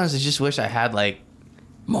sometimes I just wish I had like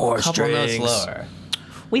More a couple notes strings. lower.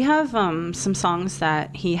 We have some songs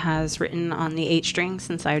that he has written on the 8-string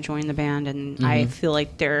since I joined the band, and I feel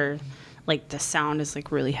like they're like the sound is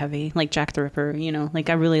like really heavy, like Jack the Ripper. You know, like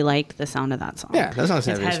I really like the sound of that song. Yeah, that song's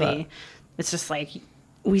it's heavy as fuck. It's just like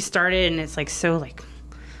we started, and it's like so like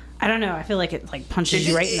I don't know. I feel like it like punches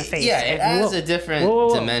you right in the face. Yeah, it like, adds a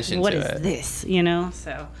different dimension what to is it. this? You know,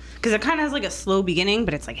 so because it kind of has like a slow beginning,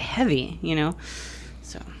 but it's like heavy. You know,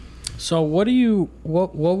 So what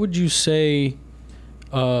would you say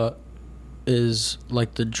is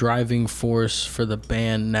like the driving force for the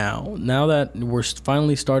band now? Now that we're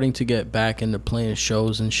finally starting to get back into playing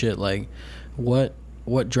shows and shit, like what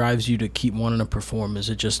drives you to keep wanting to perform? Is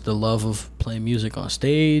it just the love of playing music on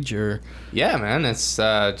stage, or? Yeah, man, it's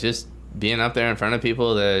just being up there in front of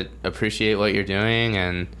people that appreciate what you're doing,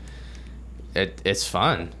 and it's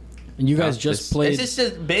fun. And you guys just played. It's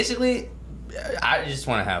just basically, I just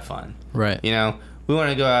want to have fun. Right. You know, we want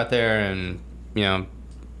to go out there and, you know,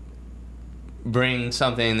 bring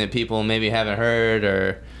something that people maybe haven't heard,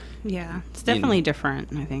 or yeah, it's definitely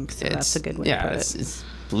different. I think so. That's a good way to put it. It's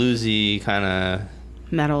bluesy kind of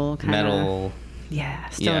metal. Yeah,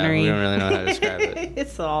 stonery. Yeah, we don't really know how to describe it.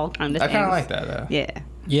 It's all kind of. I kind of like that though. Yeah.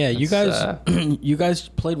 Yeah, you guys, you guys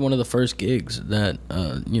played one of the first gigs that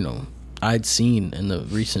I'd seen in the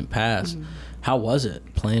recent past. How was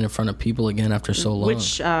it playing in front of people again after so long?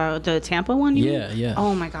 Which the Tampa one? You mean? Yeah.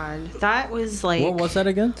 Oh my god, that was like. What was that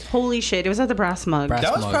again? Holy shit! It was at the Brass Mug. That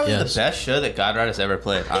was probably the best show that Godrod has ever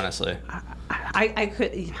played. Honestly,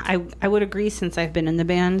 I would agree, since I've been in the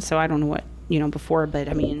band, so I don't know what before, but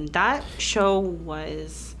I mean that show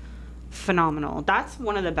was phenomenal. That's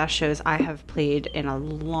one of the best shows I have played in a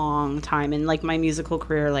long time in like my musical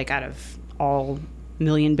career, like out of all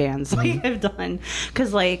million bands like I've done,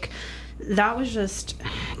 because like that was just,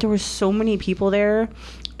 there were so many people there,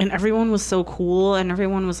 and everyone was so cool, and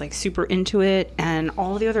everyone was like super into it, and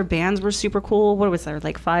all the other bands were super cool. What was there,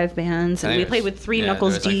 like 5 bands, and we played with 3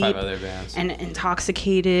 Knuckles Deep, like 5 other bands, and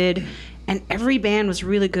Intoxicated, and every band was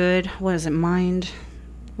really good. What is it, Mind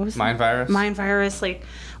Virus? Mind Virus. Like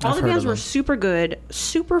all the bands were super good,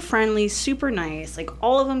 super friendly, super nice. Like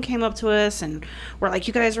all of them came up to us and were like,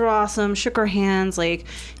 "You guys are awesome." Shook our hands. Like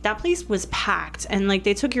that place was packed, and like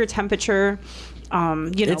they took your temperature.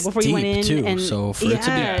 It's before you went in, too, and so for it to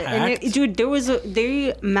be packed, dude,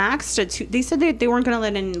 they maxed at they said they weren't gonna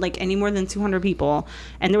let in like any more than 200 people,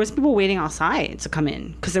 and there was people waiting outside to come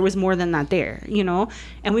in because there was more than that there,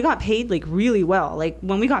 and we got paid like really well. Like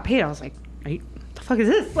when we got paid, I was like, the fuck is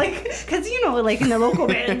this? Like, because like in the local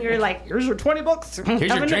band, you're like, here's your $20. Here's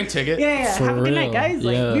your drink ticket. Yeah. For have a good night, real. guys.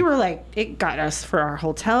 Like Yeah. we were like, it got us for our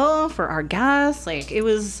hotel, for our gas. Like it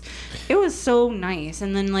was so nice.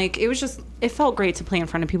 And then like it felt great to play in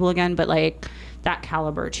front of people again, but like that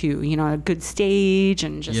caliber too. A good stage,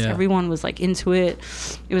 and just everyone was like into it.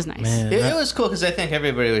 It was nice. Man, it was cool because I think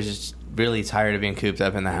everybody was just really tired of being cooped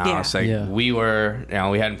up in the house. We were,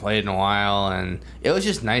 we hadn't played in a while, and it was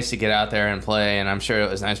just nice to get out there and play, and I'm sure it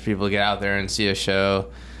was nice for people to get out there and see a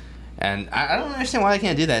show, and I don't understand why they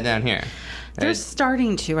can't do that down here. They're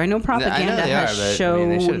starting to. I know Propaganda has a show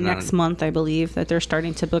next month, I believe, that they're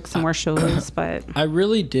starting to book some more shows. But I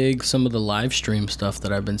really dig some of the live stream stuff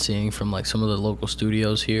that I've been seeing from like some of the local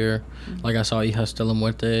studios here. Like I saw Hijas de la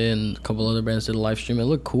Muerte and a couple other bands did a live stream. It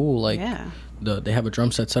looked cool. Like they have a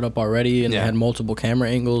drum set up already, and they had multiple camera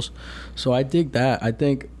angles. So I dig that. I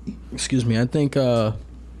think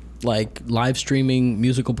like live streaming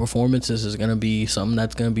musical performances is going to be something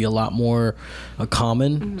that's going to be a lot more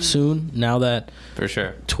common soon, now that for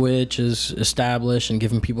sure Twitch is established and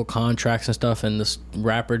giving people contracts and stuff, and this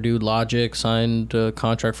rapper dude Logic signed a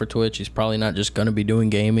contract for Twitch. He's probably not just going to be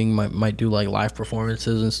doing gaming, might do like live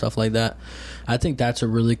performances and stuff like that. I think that's a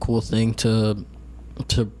really cool thing to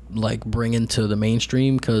like bring into the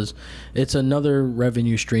mainstream, because it's another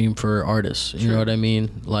revenue stream for artists. You know what I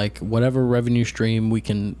mean? Like whatever revenue stream we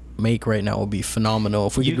can make right now will be phenomenal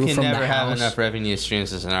if we can do it from the house. You can never have enough revenue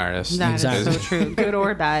streams as an artist. That is so true, good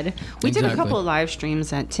or bad. We did a couple of live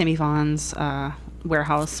streams at Timmy Vaughn's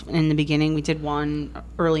warehouse in the beginning. We did one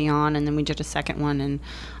early on, and then we did a second one, and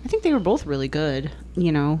I think they were both really good.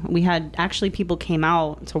 We had actually people came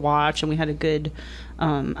out to watch, and we had a good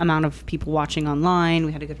amount of people watching online.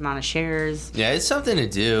 We had a good amount of shares. Yeah, it's something to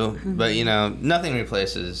do, but nothing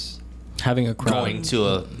replaces having a crowd. going to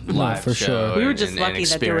a live for show. sure. We were just lucky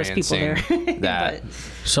that there was people there. That.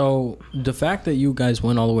 So the fact that you guys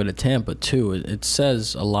went all the way to Tampa too, it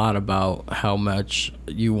says a lot about how much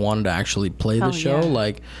you wanted to actually play the Hell show. yeah.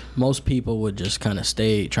 Like most people would just kind of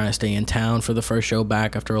try to stay in town for the first show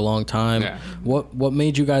back after a long time. Yeah. What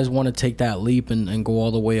made you guys want to take that leap and go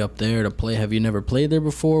all the way up there to play? Have you never played there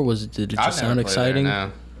before? Did it I've just sound never played there, exciting?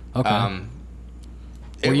 no. Okay.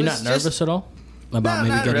 It Were you was not nervous just- at all about No,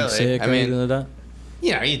 maybe not getting really. sick I or mean, anything like that?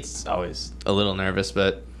 Yeah, it's always a little nervous,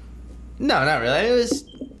 but no, not really. It was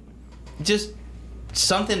just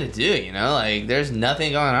something to do, you know? Like, there's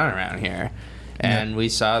nothing going on around here. And we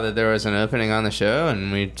saw that there was an opening on the show,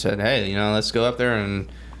 and we said, hey, you know, let's go up there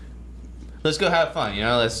and let's go have fun, you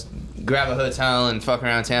know? Let's grab a hotel and fuck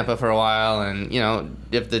around Tampa for a while, and, you know,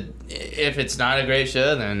 if it's not a great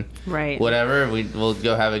show, then Right. whatever, we'll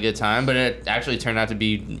go have a good time. But it actually turned out to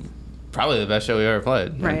be probably the best show we ever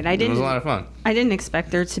played. Right, It was a lot of fun. I didn't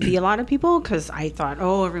expect there to be a lot of people because I thought,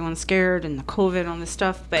 oh, everyone's scared and the COVID on this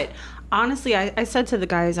stuff. But honestly, I said to the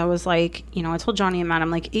guys, I was like, you know, I told Johnny and Matt,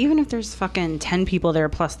 I'm like, even if there's fucking 10 people there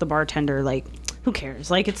plus the bartender, like, who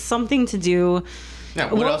cares? Like, it's something to do. Yeah,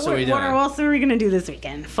 what else are we doing? What else are we gonna do this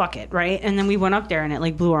weekend? Fuck it, right? And then we went up there and it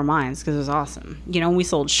like blew our minds because it was awesome. You know, we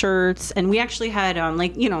sold shirts and we actually had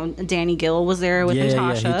like, you know, Danny Gill was there with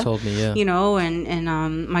Natasha. Yeah, he told me, yeah. You know, and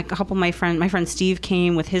my friend Steve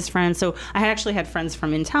came with his friends. So I actually had friends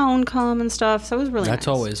from in town come and stuff. So it was really That's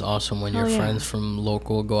nice. always awesome when your Hell yeah. friends from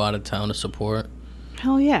local go out of town to support.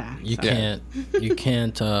 Hell yeah. You can't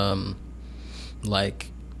like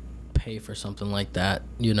pay for something like that,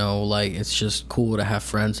 you know. Like, it's just cool to have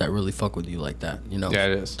friends that really fuck with you like that, you know. Yeah,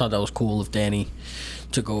 it is. Thought that was cool of Danny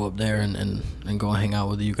to go up there and go and hang out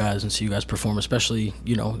with you guys and see you guys perform, especially,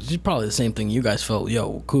 you know, it's probably the same thing you guys felt,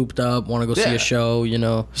 cooped up, want to go see Yeah. a show, you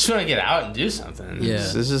know. Just want to get out and do something. Yeah.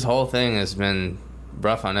 This whole thing has been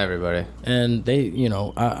rough on everybody. And they, you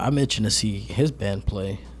know, I'm itching to see his band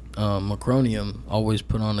play. Macronium always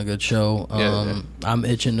put on a good show. I'm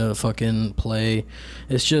itching to fucking play.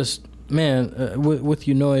 It's just, man, with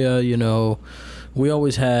Unoya, you know, we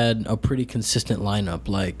always had a pretty consistent lineup.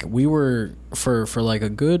 Like, we were, for like a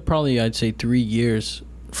good, probably I'd say 3 years,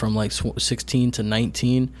 from like 16 to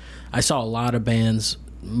 19, I saw a lot of bands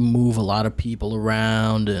move a lot of people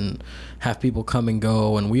around and have people come and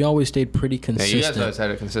go, and we always stayed pretty Yeah, consistent. you guys always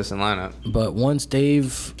had a consistent lineup. But once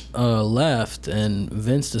Dave left and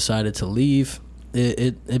Vince decided to leave,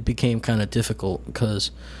 it became kind of difficult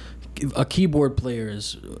because a keyboard player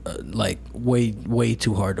is like way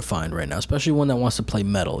too hard to find right now, especially one that wants to play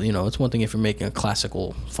metal. You know, it's one thing if you're making a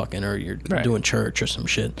classical fucking, or you're Right. doing church or some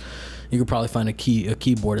shit, you could probably find a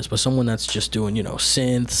keyboardist, but someone that's just doing, you know,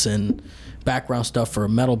 synths and background stuff for a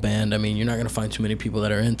metal band, I mean, you're not going to find too many people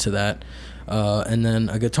that are into that. And then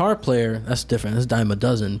a guitar player, that's different. That's a dime a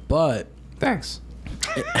dozen. But Thanks.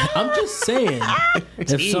 I'm just saying,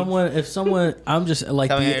 if someone, I'm just like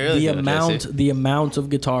Tell me how you really feel, Jesse. the amount of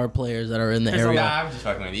guitar players that are in the There's a area. Nah, I'm just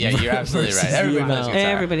fucking with you. Yeah, you're absolutely right. Versus Everybody the plays amount.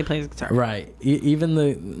 guitar. Everybody plays guitar. Right.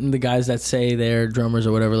 Even the guys that say they're drummers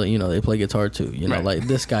or whatever, like, you know, they play guitar too. You know, Right. like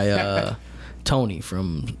this guy, Tony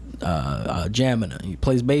from Jamina. He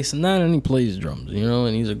plays bass and that, and he plays drums. You know,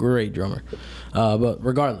 and he's a great drummer. But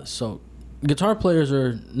regardless, so guitar players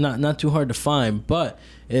are not too hard to find, but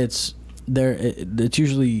it's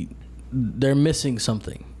usually they're missing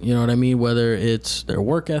something. You know what I mean? Whether it's their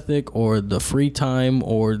work ethic or the free time,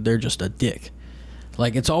 or they're just a dick.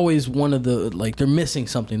 Like, it's always one of the, like, they're missing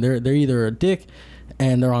something. They're either a dick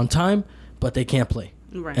and they're on time, but they can't play.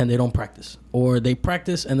 Right. And they don't practice. Or they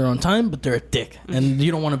practice and they're on time, but they're a dick. And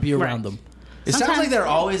you don't want to be around Right. them. It sounds Sometimes- like they're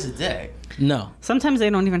always a dick. No. Sometimes they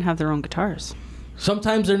don't even have their own guitars.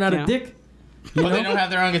 Sometimes they're not Yeah. a dick. You But know? they don't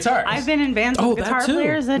have their own guitars. I've been in bands Oh, with that guitar too.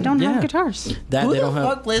 players that don't Yeah. have guitars. That Who they the don't have.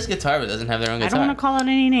 fuck plays guitar but doesn't have their own guitar? I don't want to call out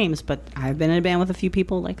any names, but I've been in a band with a few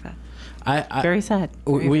people like that. I Very sad.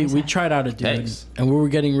 Very, we very sad. tried out a dude, Thanks. and we were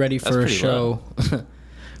getting ready That's for a pretty show.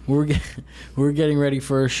 we were getting ready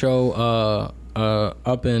for a show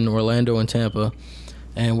up in Orlando and Tampa,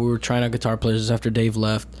 and we were trying out guitar players after Dave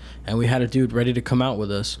left, and we had a dude ready to come out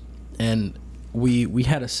with us, and we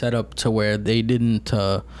had a setup to where they didn't.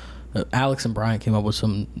 Alex and Brian came up with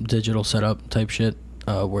some digital setup type shit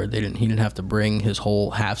where he didn't have to bring his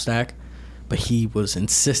whole half stack, but he was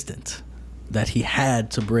insistent that he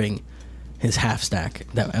had to bring his half stack,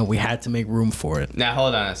 and we had to make room for it. Now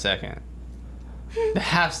hold on a second. The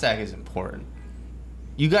half stack is important.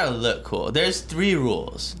 You gotta look cool. There's 3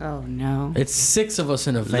 rules. Oh no. It's 6 of us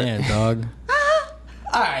in a van, dog.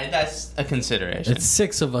 All right, that's a consideration. It's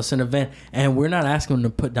 6 of us in a van, and we're not asking him to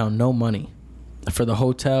put down no money for the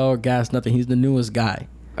hotel or gas, nothing. He's the newest guy.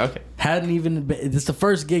 Okay. It's the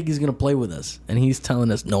first gig he's gonna play with us, and he's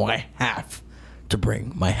telling us, "No, I have to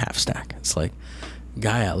bring my half stack." It's like,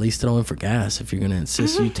 guy, at least throw in for gas if you're gonna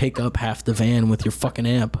insist you take up half the van with your fucking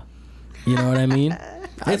amp. You know what I mean?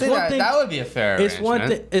 I think that would be a fair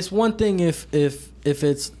arrangement. It's one thing if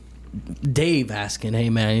it's Dave asking, "Hey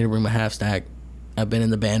man, I need to bring my half stack. I've been in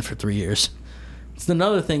the band for 3 years." It's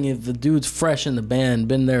another thing if the dude's fresh in the band,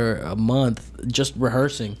 been there a month, just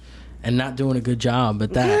rehearsing, and not doing a good job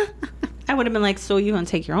at that. I would have been like, so you gonna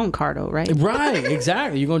take your own car though, right? Right,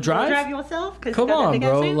 exactly. You gonna drive? Drive yourself? Come on,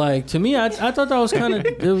 bro. Like, to me, I thought that was kind of,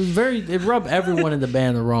 it rubbed everyone in the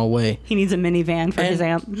band the wrong way. He needs a minivan for his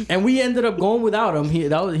amp. And we ended up going without him.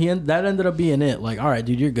 That ended up being it. Like, all right,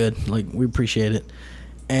 dude, you're good. Like, we appreciate it.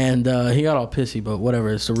 And he got all pissy, but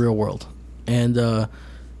whatever. It's the real world. And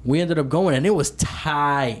we ended up going, and it was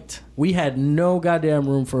tight. We had no goddamn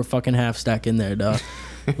room for a fucking half stack in there, dog.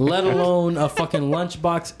 Let alone a fucking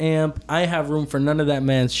lunchbox amp. I have room for none of that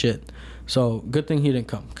man's shit. So good thing he didn't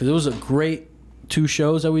come, because it was a great 2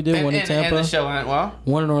 shows that we did. One in Tampa, and the show went well.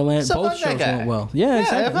 One in Orlando. So both shows went well. Yeah,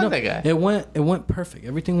 exactly. Fuck that guy. It went perfect.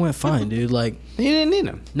 Everything went fine, dude. Like, you didn't need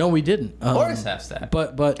him. No, we didn't. Or his half stack.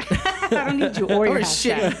 But I don't need you or your half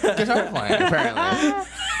stack. Shitty guitar playing, apparently.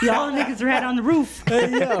 Y'all niggas are out on the roof.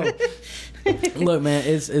 Hey, yo. Look, man,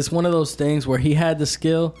 it's one of those things where he had the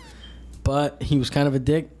skill, but he was kind of a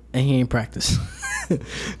dick and he ain't practiced.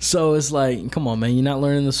 So it's like, come on, man, you're not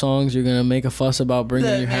learning the songs. You're gonna make a fuss about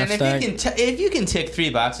bringing your half stack. If you can tick 3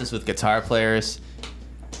 boxes with guitar players,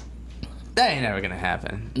 that ain't never gonna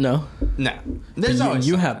happen. No. There's always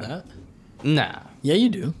you have that. Nah. Yeah, you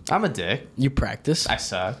do. I'm a dick. You practice. I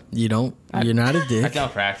suck. You don't. You're not a dick. I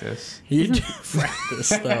don't practice. You do practice,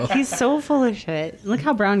 though. He's so full of shit. Look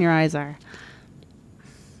how brown your eyes are.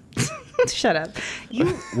 Shut up.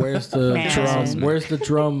 Where's the Man. drum? Where's the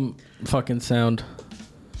drum fucking sound?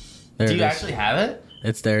 There Do it you is. actually have it?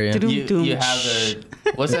 It's there, yeah. You have the...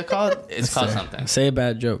 What's it called? It's called something. Say a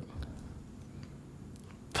bad joke.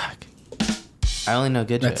 Fuck. I only know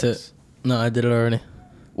good That's jokes. it. No, I did it already.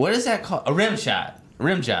 What is that called? A rim shot.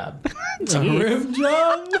 Rim job. A rim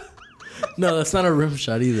job? No, that's not a rim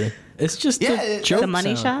shot either. It's just a joke The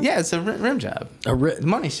money sound. shot? Yeah, it's a rim job.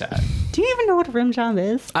 Money shot. Do you even know what a rim job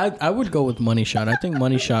is? I would go with money shot. I think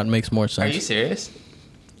money shot makes more sense. Are you serious?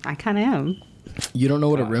 I kind of am. You don't know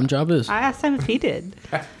what a rim job is? I asked him if he did.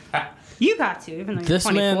 You got to, even though you're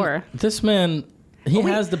 24. This man, he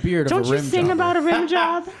has the beard of a rim job. Don't you sing about a rim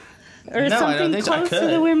job? Or No, I don't something think so. I close to could.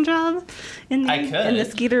 the rim job in the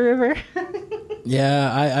Skeeter River?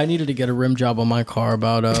 Yeah, I needed to get a rim job on my car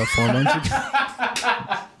about 4 months ago.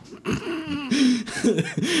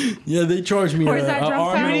 Yeah, they charged me Where's an that drum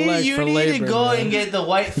arm sound? and a leg You for need labor. to go man. and get the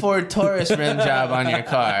white Ford Taurus rim job on your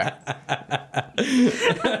car.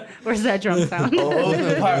 Where's that drum sound?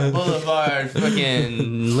 Oakland Park Boulevard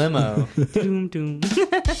fucking limo. Doom, doom.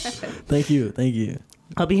 Thank you.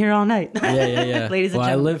 I'll be here all night. Yeah. Ladies and well,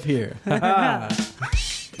 I gentlemen. live here.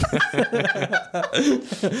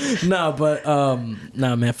 No, but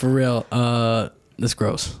nah, man, for real. That's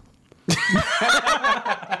gross.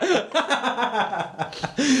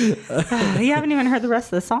 You haven't even heard the rest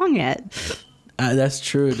of the song yet. That's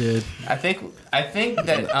true, dude. I think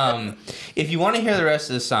that if you want to hear the rest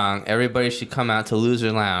of the song, everybody should come out to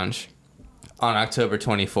Loser Lounge on October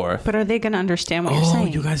 24th. But are they going to understand what you're Oh,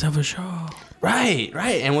 saying? you guys have a show. Right,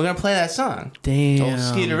 and we're gonna play that song. Damn. Old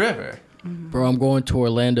Skeeter River. Bro, I'm going to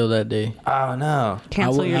Orlando that day. Oh no.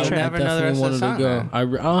 Cancel your trip. never know the rest of the song, man.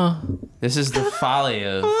 This This is the folly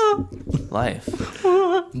of life.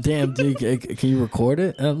 damn, dude. Can you record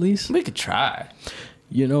it at least? We could try.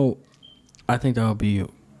 You know, I think that would be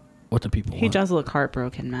what the people He want. does look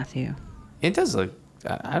heartbroken, Matthew. It does look.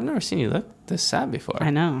 I've never seen you look this sad before.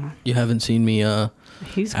 I know. You haven't seen me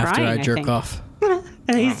He's after crying, I jerk think. off.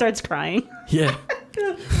 And he starts crying. Yeah,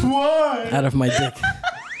 Why? out of my dick.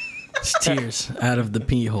 It's tears out of the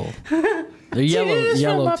pee hole. They're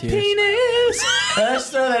yellow tears. Penis. Let's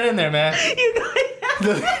throw that in there, man.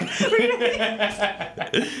 We're gonna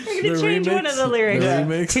The change one remix? of the lyrics. The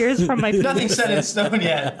remix? Tears from my Nothing's set in stone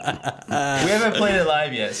yet. We haven't played it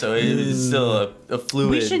live yet, so it is still a fluid.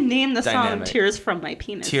 We should name the song dynamic. "Tears from My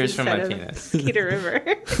Penis." Tears from My instead of Penis. Skeeter River.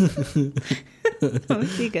 That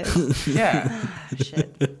would be good. Yeah,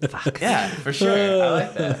 Shit. Fuck. yeah, for sure. I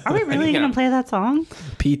like that. Are we really gonna play that song?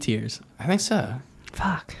 Pee tears. I think so.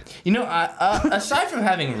 Fuck. You know, aside from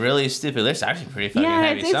having really stupid lyrics, it's actually pretty fucking Yeah,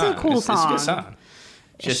 heavy it's a song. cool It's a song. good song.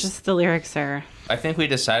 It's just the lyrics are. I think we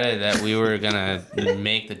decided that we were gonna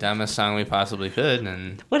make the dumbest song we possibly could,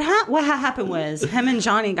 and What happened was him and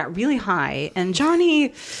Johnny got really high, and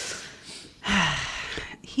Johnny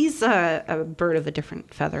He's a bird of a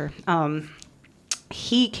different feather.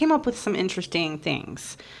 He came up with some interesting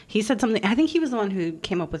things. He said something. I think he was the one who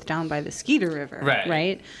came up with "Down by the Skeeter River,"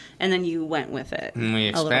 right? And then you went with it. And we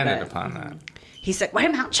expanded upon that. He said, "What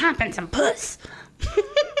about chomping some puss?"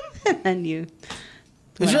 And then you.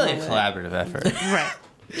 It was really a collaborative effort. Right.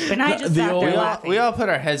 But I just sat there laughing. We all put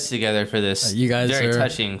our heads together for this you guys very are,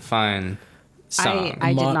 touching, fine song.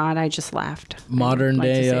 I did not. I just laughed. Modern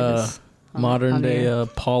day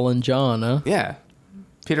Paul and John, huh? Yeah.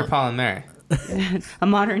 Peter, Paul, and Mary. A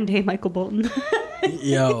modern day Michael Bolton.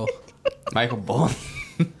 Yo. Michael Bolton.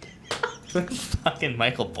 Fucking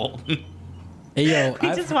Michael Bolton. Hey, yo. We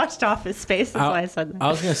just watched Office Space. That's why I said that. I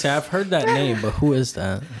was going to say, I've heard that name, but who is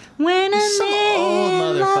that? When a Some old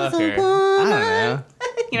motherfucker. I don't know.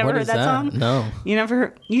 You never heard that song? No. You never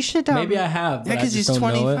heard? You should. Maybe I have. Yeah, because he's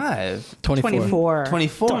 25. 24.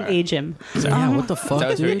 24. Don't age him. Yeah, what the fuck,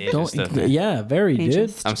 That was very dude? ageist of me. Yeah, very,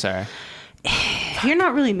 dude. I'm sorry. You're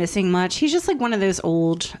not really missing much. He's just like one of those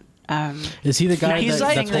old. Is he the guy He's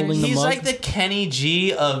that's like holding the he's mug? like the Kenny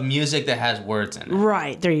G of music that has words in it.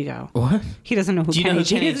 Right, there you go. What? He doesn't know who Do you know who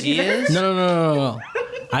Kenny is G either. is? No.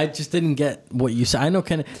 I just didn't get what you said. I know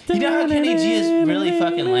Kenny. You know how Kenny G is really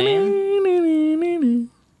fucking lame?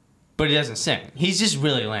 But he doesn't sing. He's just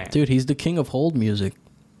really lame. Dude, he's the king of hold music.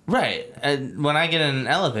 Right. And when I get in an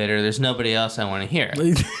elevator, there's nobody else I want to hear.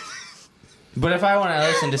 But if I want to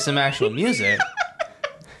listen to some actual music,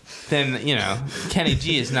 then, you know, Kenny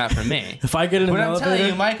G is not for me. If I get in an But I'm elevator, telling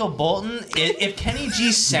you, Michael Bolton, if Kenny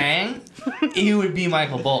G sang, he would be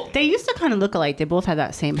Michael Bolton. They used to kind of look alike. They both had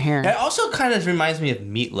that same hair. It also kind of reminds me of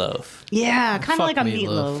Meatloaf. Yeah, kind of Fuck like a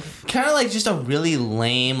Meatloaf. meatloaf. Kind of like just a really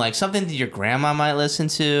lame, like something that your grandma might listen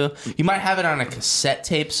to. You might have it on a cassette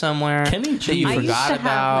tape somewhere Kenny that you G- I used forgot to have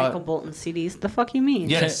about. Michael Bolton CDs. The fuck you mean?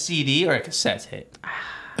 You had a CD or a cassette tape?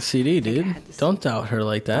 CD, dude. Don't doubt her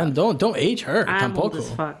like that. And don't age her. I'm old Tampoco.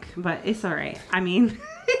 as fuck, but it's all right. I mean,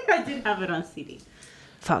 I did have it on CD.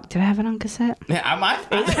 Fuck, did I have it on cassette? Yeah, I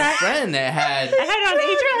had a friend that had. I had it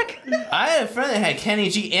on 8-track. I had a friend that had Kenny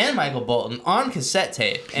G and Michael Bolton on cassette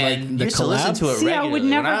tape, and the used to listen collab? to it See, regularly. I would when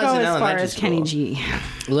never was go in as far elementary as Kenny school. G.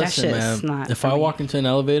 Listen, shit's man. not If for I me. walk into an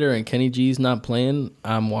elevator and Kenny G's not playing,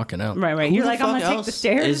 I'm walking out. Right. Who You're the like, I'm fuck gonna take else the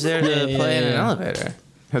stairs. Is there to Yeah, play in an yeah. elevator?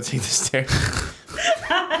 I'll take the stairs.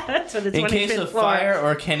 That's for the In case 25th of floor. fire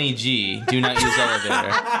or Kenny G, do not use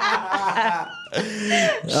elevator.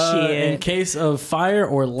 In case of fire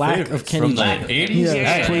or lack of Kenny From G. the 80s?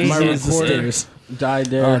 Yeah, please my use the recorders stairs. died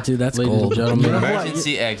there. Oh, dude, that's ladies gold. and gentlemen. You know who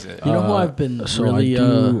Emergency exit. You know who I've been so really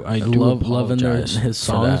I do loving apologize his for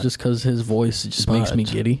songs that. just because his voice just makes me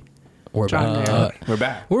But- giddy. We're back. We're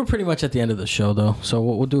back. We're pretty much at the end of the show though, so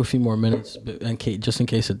we'll do a few more minutes, just in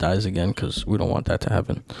case it dies again, because we don't want that to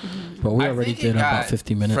happen. But we I already think it did about got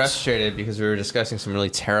 50 minutes. Frustrated because we were discussing some really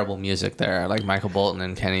terrible music there, like Michael Bolton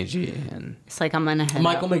and Kenny G and It's like I'm gonna head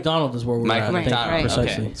Michael out. McDonald is where we're Michael at. I think, McDonald.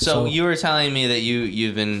 precisely. Okay. So you were telling me that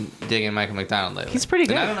you've been digging Michael McDonald lately. He's pretty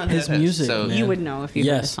good. And I don't know who His that is, music, So man. You would know if you heard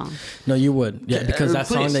the Yes. song. No, you would. Yeah, because that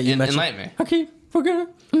song please, that you mentioned. enlighten me. I keep forgetting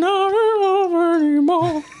not in love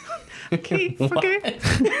anymore. Okay, forget. Never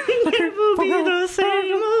be the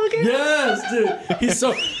same again. Yes, dude. He's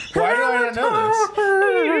so. Why do I not know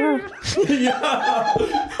this?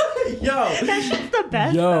 Yo, That shit's the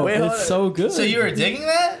best. yo, Wait, hold it's on. so good. So you were digging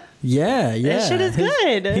that? Yeah, yeah. That shit is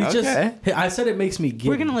good. He Okay. just. I said it makes me giddy.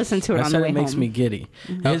 We're gonna listen to it I on said the way it makes home. me giddy.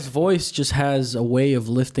 His voice just has a way of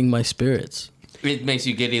lifting my spirits. It makes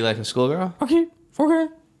you giddy like a schoolgirl? Okay, okay.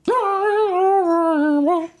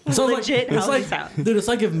 So Legit, it's how's like, it sound? dude, it's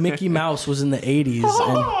like if Mickey Mouse was in the 80s.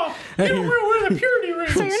 And, wear the purity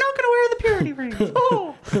rings. So you're not gonna wear the purity rings.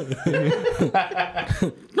 Oh.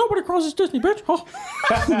 nobody crosses Disney, bitch.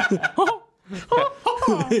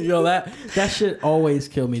 Yo, that shit always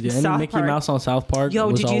killed me, dude. Any South Mickey Park. Mouse on South Park Yo,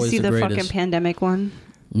 was did you always see the greatest. fucking pandemic one?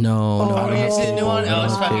 No, I Oh, don't you have see the new cable. one? I Oh, don't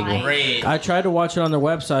it's have fucking cable. great. I tried to watch it on their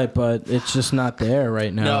website, but it's just not there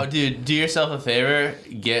right now. No, dude, do yourself a favor.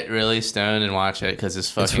 Get really stoned and watch it because it's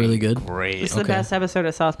fucking really good? great. It's the best episode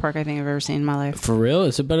of South Park I think I've ever seen in my life. For real?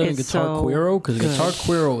 Is it better than It's Guitar so Quero? Because good. Guitar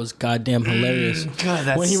Quero was goddamn hilarious.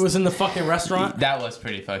 God, When he was in the fucking restaurant. That was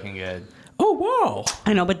pretty fucking good. Oh, wow.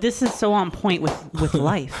 I know, but this is so on point with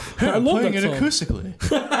life. I love that song. acoustically.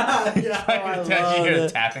 I hear the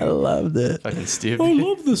tapping. I loved it. Fucking I stupid.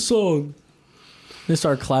 love this song. They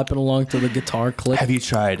start clapping along to the guitar click. Have you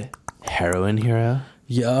tried Heroin Hero?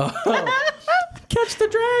 Yo. Catch the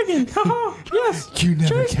dragon. Haha. Yes. You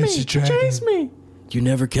never Chase me. Chase me. You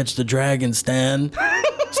never catch the dragon, Stan.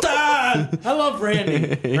 Stan! I love Randy.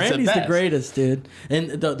 Randy's the best. greatest, dude.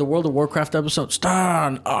 And the World of Warcraft episode,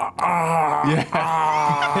 Stan!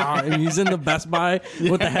 and he's in the Best Buy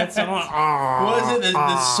with the headset on. What was it?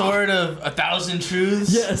 The Sword of 1,000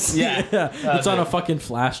 Truths? Yes. Yeah. It's on a fucking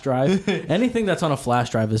flash drive. Anything that's on a flash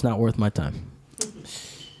drive is not worth my time.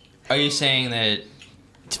 Are you saying that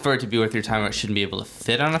for it to be worth your time, it shouldn't be able to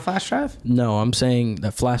fit on a flash drive? No, I'm saying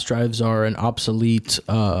that flash drives are an obsolete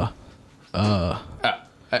mode of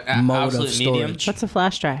Absolute medium? storage. What's a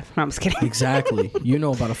flash drive? No, I'm just kidding. Exactly. You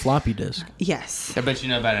know about a floppy disk. Yes. I bet you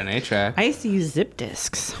know about an 8-track. I used to use zip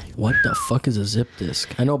disks. What the fuck is a zip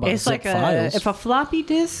disk? I know about It's zip like files. if a floppy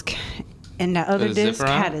disk and the other A disk zipper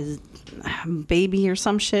on had a baby or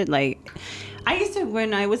some shit. Like, I used to,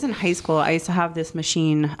 when I was in high school, I used to have this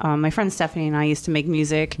machine. My friend Stephanie and I used to make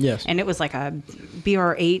music. Yes. And it was like a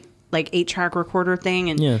BR8, like 8-track recorder thing.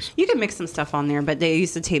 And Yes. you could mix some stuff on there, but they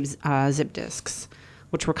used to tape zip disks,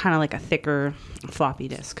 which were kind of like a thicker floppy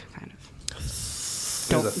disk, kind of.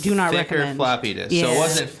 Do not thicker recommend. floppy disk. So Yeah. it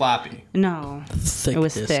wasn't floppy. No. Thick It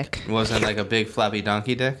was disk. thick. It wasn't like a big floppy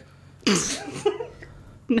donkey dick.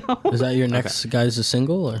 No. Is that your next guy's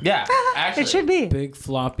single or? Yeah, actually. It should be. Big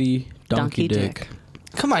floppy donkey dick.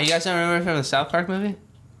 Come on, you guys don't remember from the South Park movie?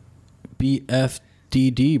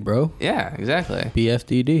 BFDD, bro. Yeah, exactly.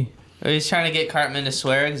 BFDD. He's trying to get Cartman to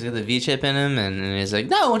swear because he's got the V chip in him, and he's like,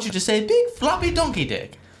 "No, I want you to say big floppy donkey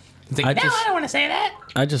dick." He's like, "No, I don't want to say that."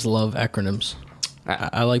 I just love acronyms.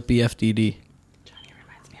 I like BFDD. Johnny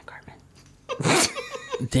reminds me of Cartman.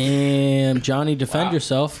 Damn, Johnny, defend Wow.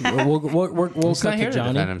 yourself. We'll He's cut not here to to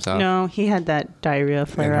defend Johnny. himself. No, he had that diarrhea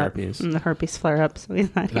flare up. herpes. The herpes flare up, so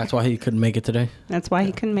he's not here. That's why he couldn't make it today. That's why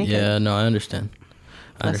he couldn't make it. Yeah, no, I understand.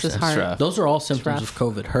 I Bless his understand. heart. rough. Those are all symptoms rough.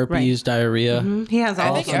 of COVID. Herpes, diarrhea. He has all I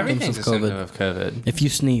of think them. everything's a symptoms symptom of of COVID. If you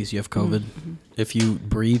sneeze, you have COVID. If you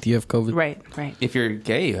breathe, you have COVID. Right, right. If you're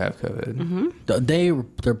gay, you have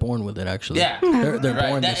COVID. They're born with it, actually. Yeah, They're right.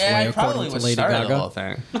 born this That way, probably according to what Lady started the whole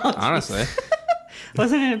Gaga. thing. Honestly,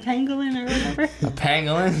 Wasn't it a pangolin or whatever? a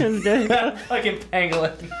pangolin, fucking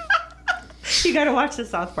pangolin. You gotta watch the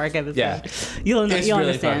South Park episode. Yeah. You'll It's you'll really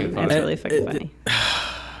understand. fucking funny. It's really fucking funny.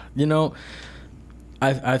 You know,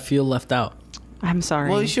 I feel left out. I'm sorry.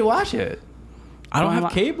 Well, you should watch it. I don't Well,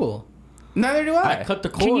 have cable. Neither do I. I cut the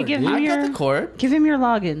cord. Can you give dude. him I your cut the cord. Give him your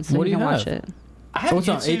login so What you do can you watch have? it. I have What's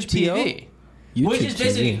on YouTube HBO? TV. YouTube Which is TV.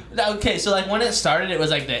 basically okay. So like when it started, it was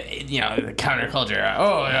like the the counterculture.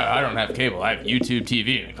 Oh yeah, I don't have cable. I have YouTube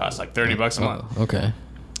TV, and it costs like $30 a month. Oh, okay.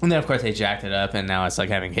 And then of course they jacked it up, and now it's like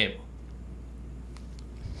having cable.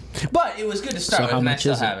 But it was good to start So with, how and I much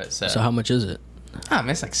still is have it? it. So, So how much is it? man,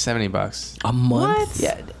 it's like $70. A month? What?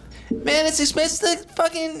 Yeah, man, it's expensive. The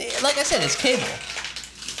fucking like I said, it's cable.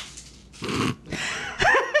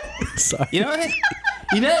 Sorry. You know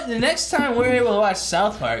what? The next time we're able to watch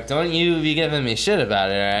South Park, don't you be giving me shit about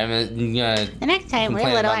it. Or I'm gonna The next time we're complain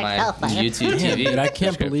able to about watch my South Park. YouTube Damn, TV. dude, I can't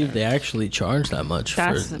subscription. believe they actually charge that much.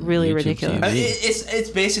 That's for really YouTube ridiculous. TV. It's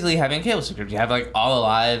basically having a cable subscription. You have like all the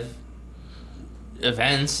live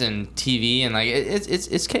events and TV and like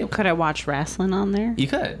it's cable. Could I watch wrestling on there? You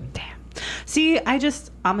could. Damn. See,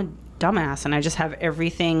 I'm a dumbass and I just have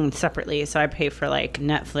everything separately. So I pay for like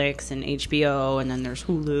Netflix and HBO and then there's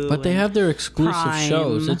Hulu. But they and have their exclusive Prime.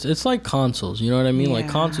 shows. It's like consoles. You know what I mean? Like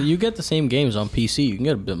Yeah. console, you get the same games on PC. You can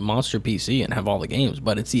get a monster PC and have all the games,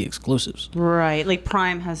 but it's the exclusives. Right, like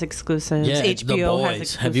Prime has exclusives. Yeah, The HBO has Boys.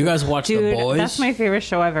 exclusives. Have you guys watched The Dude, Boys? That's my favorite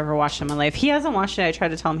show I've ever watched in my life. He hasn't watched it. I tried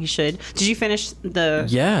to tell him he should. Did you finish the?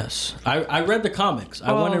 Yes, I read the comics.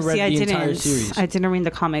 I went and read see, the entire series. I didn't read the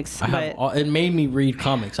comics, I but have all, it made me read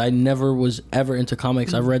comics. I never was ever into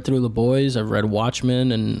comics. I've read through The Boys. I've read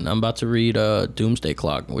Watchmen, and I'm about to read Doomsday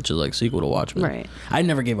Clock, which is like sequel to Watchmen. Right. I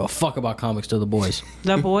never gave a fuck about comics to The Boys.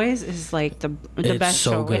 The Boys is like the It's best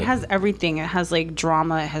so show. good. It has everything. It has like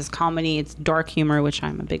drama. It has comedy. It's dark humor, which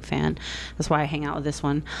I'm a big fan. That's why I hang out with this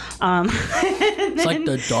one. It's like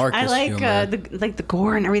the darkest I like humor. the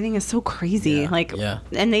gore and everything is so crazy. Yeah, Like yeah.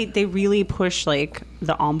 and they really push like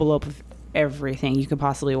the envelope of everything you could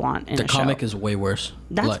possibly want in The a comic show. is way worse.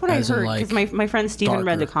 That's Like, what I as in, heard like, because my friend Steven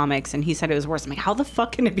read the darker. comics and he said it was worse. I'm like, how the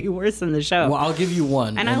fuck can it be worse than the show? Well, I'll give you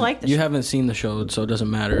one. And I like the You show. haven't seen the show, so it doesn't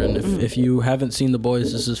matter. And if you haven't seen The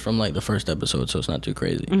Boys, this is from like the first episode, so it's not too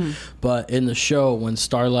crazy. But in the show, when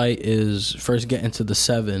Starlight is first getting to the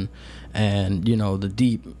Seven, and the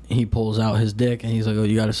Deep, he pulls out his dick and he's like, "Oh,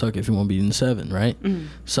 you gotta suck if you want to be in the Seven, right?"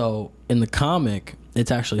 So in the comic,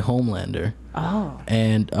 it's actually Homelander. Oh,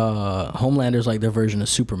 And Homelander's like their version of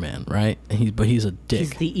Superman, right? And he's a dick. he's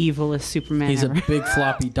the evilest Superman He's a ever. big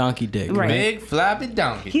floppy donkey dick. Right. Big floppy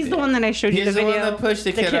donkey. He's the one that I showed you He's the the video. one that pushed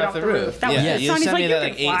the kid off the roof. That yeah, was you the son. He's sent like, me you that can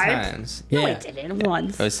like 8 fly. times. No, Yeah. I did it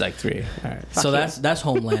once. Oh, it's like 3. All right. So that's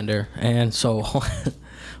Homelander, and so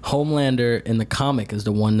Homelander in the comic is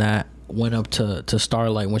the one that went up to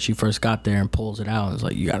Starlight when she first got there and pulls it out and is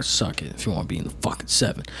like, you gotta suck it if you want to be in the fucking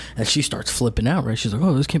 7. And she starts flipping out, right? She's like,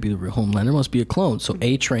 oh, this can't be the real Homelander. It must be a clone. So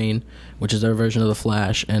A-Train, which is their version of the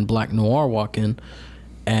Flash, and Black Noir walk in.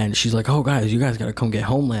 And she's like, oh, guys, you guys got to come get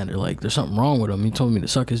Homelander. Like, there's something wrong with him. He told me to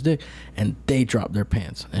suck his dick. And they drop their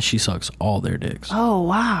pants. And she sucks all their dicks. Oh,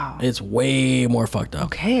 wow. It's way more fucked up.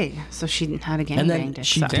 Okay. So she had a gangbang. And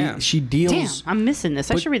then she deals... Damn, I'm missing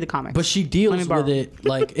this. I should read the comics. But she deals with it,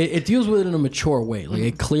 like, it deals with it in a mature way. Like,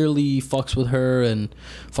 it clearly fucks with her and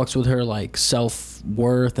fucks with her, like,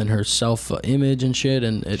 self-worth and her self-image and shit.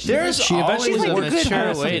 And There's always like a a good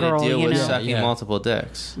mature way girl, to deal you with know? sucking Yeah. multiple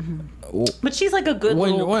dicks. But she's like a good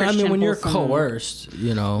little Christian when you're wholesome- coerced,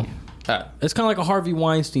 you know... Uh, It's kind of like a Harvey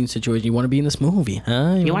Weinstein situation. You want to be in this movie,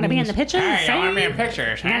 huh? You want to be in the pictures? Hey, you want to be in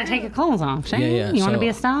pictures? You gotta take your clothes off, Shane. Yeah, You want to so- be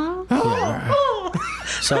a star?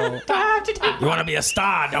 So, Do I have to take? you want to be a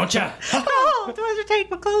star, don't you? Oh, do I have to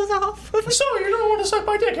take my clothes off? So you don't want to suck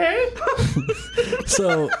my dick, eh?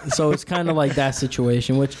 So it's kind of like that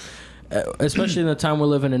situation, which, especially in the time we're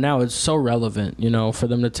living in now, it's so relevant, you know, for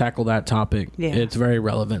them to tackle that topic. Yeah. It's very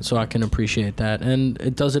relevant, so I can appreciate that. And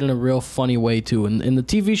it does it in a real funny way, too. And the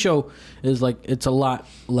TV show is like, it's a lot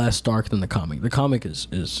less dark than the comic. The comic is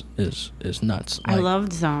nuts. I Like,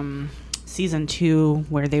 loved season 2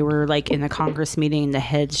 where they were like in the Congress meeting and the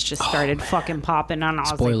heads just started fucking popping on. I was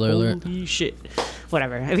Spoiler like, alert. holy shit.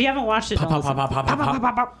 Whatever. If you haven't watched it, Pop, don't pop, listen. pop, pop, pop,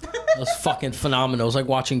 pop, pop. It was fucking phenomenal. It was like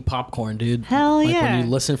watching popcorn, dude. Hell like yeah. when you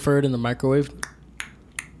listen for it in the microwave,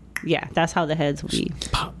 Yeah, that's how the heads will be.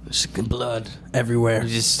 pop, just blood everywhere.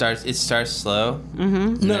 It starts slow.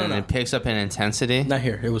 Mm-hmm. No. It picks up in intensity. Not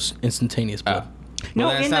here. It was instantaneous blood. No,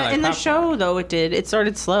 Well, then it's in not the like in the popcorn. show though it did. It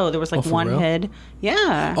started slow. There was like for one real? head.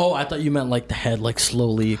 Yeah. Oh, I thought you meant like the head like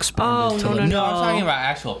slowly expanded. Oh, to no, like, No, I'm talking about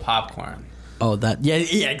actual popcorn. Oh, that. Yeah,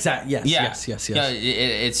 exactly. Yes, Yeah. yes. Yeah,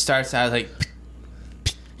 it starts out like,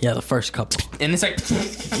 Yeah, the first couple. and it's like,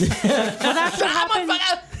 Well, that's what happened.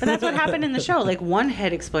 But that's what happened in the show. Like one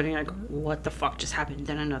head exploding. Like what the fuck just happened?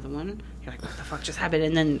 Then another one. You're like what the fuck just happened?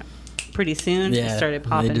 And then pretty soon it started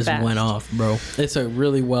popping. They just fast. went off, bro. It's a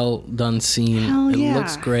really well done scene. Hell it yeah.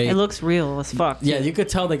 looks great. It looks real as fuck. Yeah, too. you could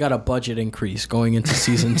tell they got a budget increase going into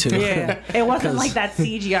season 2. Yeah. It wasn't 'Cause- like that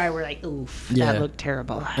CGI where like oof Yeah. that looked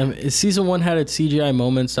terrible. Season 1 had its CGI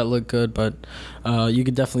moments that looked good, but you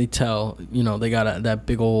could definitely tell, you know, they got that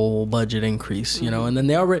big old budget increase, you know, and then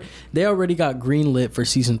they already got greenlit for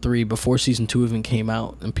season 3 before season 2 even came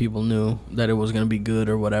out, and people knew that it was gonna be good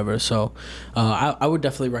or whatever. So I would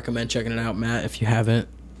definitely recommend checking it out, Matt, if you haven't.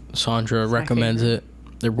 Sandra recommends it.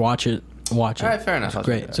 Watch it. Watch it. All right, fair enough. It's I'll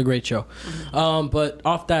great. check it It's a great show. But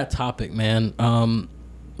off that topic, man.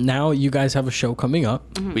 Now you guys have a show coming up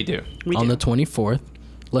we do. We on do. the 24th.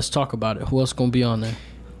 Let's talk about it. Who else gonna be on there?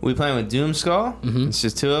 We playing with Doom Skull. It's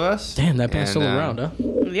just 2 of us. Damn, that band's And, still around, huh?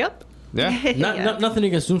 Yep. Yeah. Nothing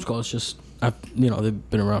against Doom Skull. It's just, they've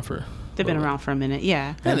been around for. They've been around for a minute.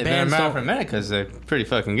 Yeah. Yeah, they've been bands around don't- for a minute because they're pretty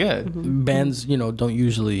fucking good. Bands, don't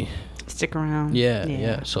usually. Stick around.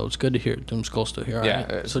 Yeah. So it's good to hear Doom Skull's still here. All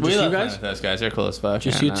Yeah. right. So we just you love playing guys? with those guys. They're cool as fuck.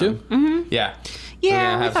 Just and, you two? Yeah.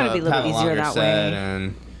 Yeah, We're gonna we thought it'd be a little have easier longer that set way.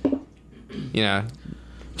 And,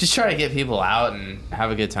 just try to get people out and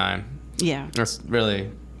have a good time. Yeah. That's really,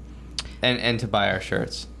 and to buy our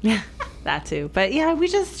shirts. Yeah. That too. But yeah, we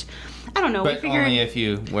just, I don't know. we But figured. only if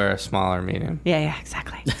you wear a small or medium. Yeah,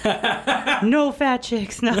 exactly. No fat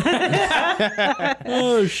chicks. No.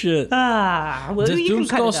 Oh shit. Well, Does you Doom can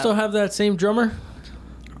cut Skull it still up. have that same drummer?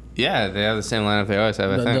 Yeah, they have the same lineup they always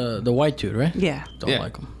have, I think. The white dude, right? Yeah. Don't Yeah.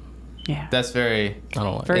 like him. Yeah. That's very, I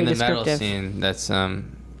don't like Very in the descriptive. metal scene, that's, that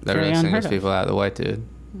Very really unheard singles of. people out, the white dude.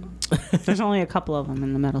 There's only a couple of them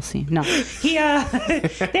in the metal scene. No, he.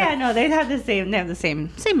 Yeah, no, they have the same. They have the same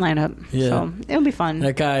lineup. Yeah. So it'll be fun.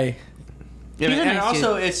 That guy. Yeah, He's a and nice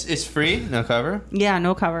also it's free, no cover. Yeah,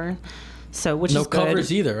 no cover. So which No is good.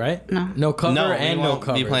 covers either, right? No. No cover No, and we no won't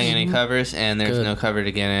covers. be playing any covers, and there's Good. no cover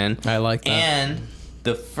to get in. I like that. And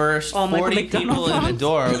the first Oh, Michael 40 McDonald people in the songs?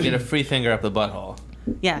 door will get a free finger up the butthole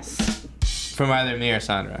Yes. from either me or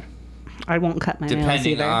Sandra. I won't cut my nails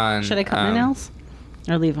Depending either. on, Should I cut my nails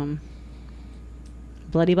or leave them?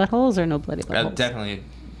 Bloody buttholes or no bloody buttholes? Definitely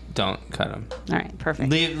don't cut them. All right, perfect.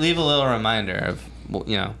 Leave a little reminder of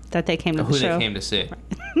That they came to who the show. they came to see.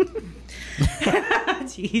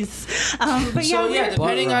 Jeez. But So yeah,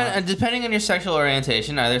 yeah, depending on your sexual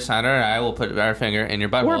orientation, either Sandra or I will put our finger in your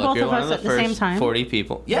butthole. Or if both you're of one us the at the first same time. 40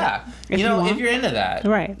 people. Yeah, If you if want. you're into that,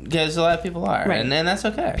 Right. Because a lot of people are, Right. and that's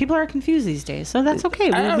okay. people are confused these days, so that's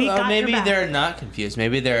okay. I don't we know. got Maybe your back. they're not confused.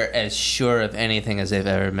 Maybe they're as sure of anything as they've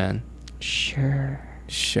ever been. Sure.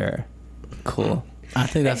 Sure. Cool. I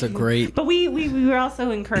think that's a great. But we were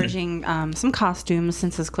also encouraging some costumes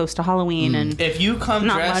since it's close to Halloween and If you come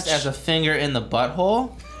Not dressed much. as a finger in the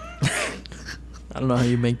butthole, I don't know how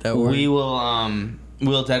you make that work.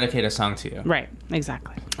 we'll dedicate a song to you. right,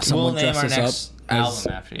 exactly. Someone we'll name our dresses next up album as-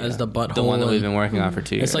 after you. as the butthole The one that we've and- been working on for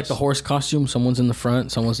 2 years. It's like the horse costume. Someone's in the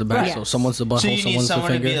front, someone's the back. Right. So someone's the butthole, So you need someone's the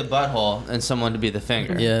someone to be finger. the butthole and someone to be the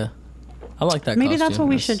finger. Yeah, I like that. Maybe costume. that's what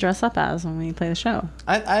we should dress up as when we play the show.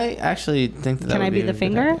 I actually think that. Can would I be a the good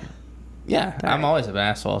finger? idea. Yeah, I'm always an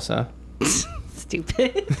asshole. So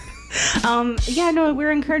Stupid. Yeah, no,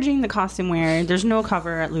 we're encouraging the costume wear. There's no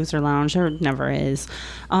cover at Loser Lounge. There never is,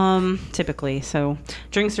 typically. So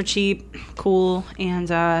drinks are cheap, cool, and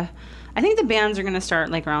I think the bands are going to start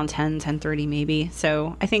like around 10:30 maybe.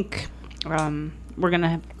 So I think we're going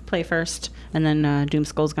to play first, and then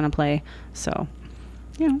Doomskull's going to play. So,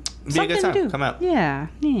 Be a good something time. to do. Come out. Yeah.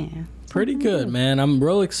 Pretty good, man. I'm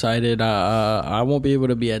real excited. I won't be able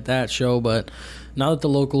to be at that show, but now that the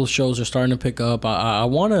local shows are starting to pick up, I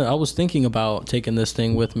was thinking about taking this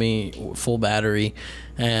thing with me, full battery,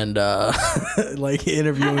 and like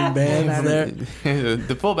interviewing bands there.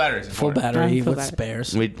 The full battery is Full important. battery Full with battery.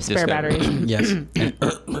 spares. We just Spare gotta- batteries.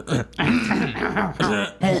 Yes.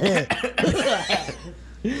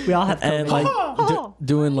 We all have And like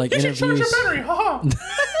doing like interviews.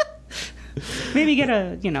 maybe get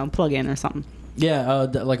a plug in or something. Yeah,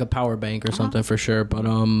 like a power bank or something for sure. But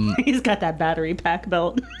He's got that battery pack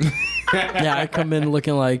belt. yeah, I come in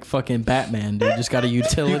looking like fucking Batman, dude. Just got a You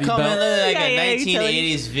utility come in belt. looking like Yeah, a yeah,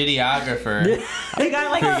 1980s videographer. They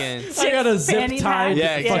got like Friggin- I got a zip fanny tied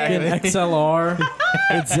pack. Yeah, fucking exactly. XLR.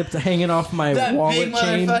 It's zipped hanging off my That wallet big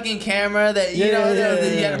chain. motherfucking camera that you Yeah, know yeah, that you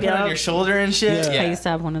yeah, gotta put yeah. on your shoulder and shit. Yeah. I used to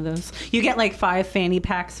have one of those. You get like 5 fanny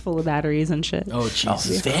packs full of batteries and shit. Oh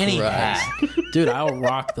Jesus, fanny Christ. pack. Dude, I'll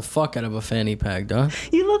rock the fuck out of a fanny pack, dog.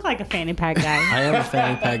 You look like a fanny pack guy. I am a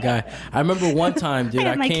fanny pack guy. I remember one time, dude. I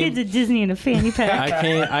got my kids at Disney in a fanny pack.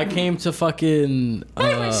 I came to fucking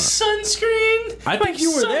Sunscreen. I think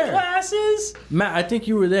you were there. Sunglasses. Matt. I think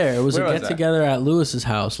you were there. It was Where a was get together at Lewis's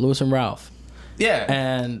house, Lewis and Ralph. Yeah.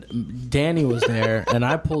 And Danny was there, and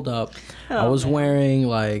I pulled up. I Oh, was wearing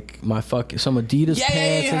like my some Adidas yeah,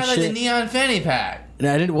 pants you and had like the shit. neon fanny pack.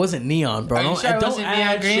 And it wasn't neon, bro. Are you sure it don't wasn't add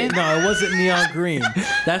neon green? shit. No, it wasn't neon green.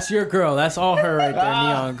 That's your girl. That's all her right there,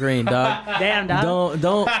 neon green, dog. Damn, dog.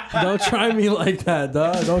 Don't try me like that,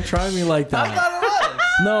 dog. Don't try me like I that. thought it was.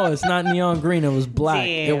 No, it's not neon green. It was black.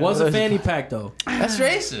 Damn. It was a fanny pack though. That's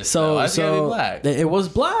racist. So Why it's gotta be black? it was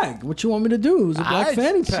black. What you want me to do? It was a black I-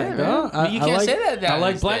 fanny shit, pack, man. dog. But you can't like, say that I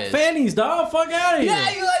like these black days. fannies, dog. Fuck out of here.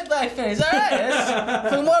 Yeah, you like black fannies. All right. Let's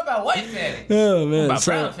talk more about white fannies. Oh man. About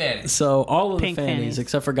brown fannies. So all of Pink the fannies, fannies.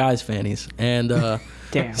 except for guys' fannies, and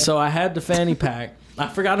Damn. so I had the fanny pack. I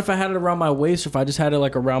forgot if I had it around my waist or if I just had it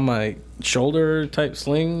like around my shoulder type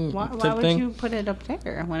sling Why type would thing. you put it up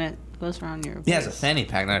there when it goes around your Yeah, it's a waist? fanny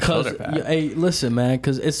pack, not a Cause shoulder pack. hey, listen, man,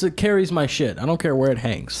 because it carries my shit. I don't care where it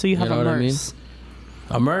hangs. So you have know a what I mean? purse.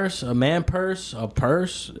 A purse, a man purse, a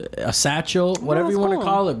purse, a satchel, whatever that's you want to cool.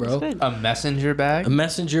 call it, bro. That's good. A messenger bag. A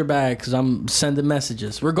messenger bag because I'm sending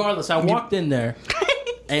messages. Regardless, I walked in there,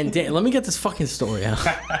 and let me get this fucking story out.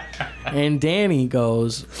 And Danny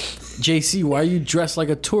goes, "JC, why are you dressed like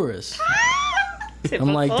a tourist?"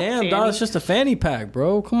 I'm like, "Damn, dog, it's just a fanny pack,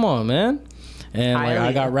 bro. Come on, man." And like,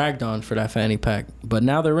 I got ragged on for that fanny pack, but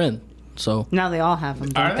now they're in. So Now they all have them,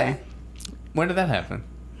 don't Are they? When did that happen?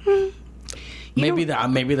 maybe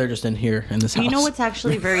they're just in here in this house. You know what's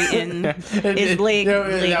actually very in is Blake. that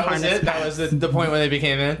Blake was harness it. That packs. was the point where they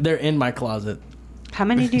became in. They're in my closet. How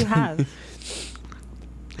many do you have?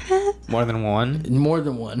 More than one. More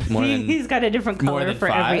than one. More than. He's got a different more color than for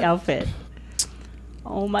 5? every outfit.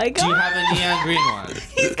 Oh my god! Do you have a neon green one?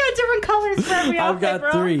 He's got different colors for every I've outfit, got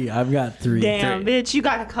bro. 3. I've got 3. Damn, bitch, you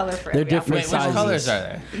got a color for They're every different Wait, outfit. which colors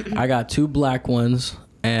are sizes. there? I got 2 black ones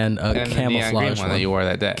and a And the neon green camouflage one that you wore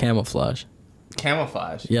that day. Camouflage.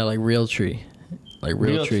 Camouflage. Yeah, like real tree. Like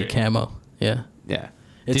real tree Realtree. camo. Yeah. Yeah.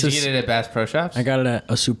 It's Did you a get it at Bass Pro Shops? I got it at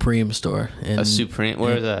a Supreme store in a Supreme.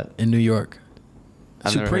 Where is that? in New York.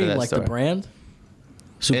 I've never heard of Supreme, that like store. the brand.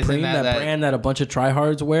 Supreme, that that brand that a bunch of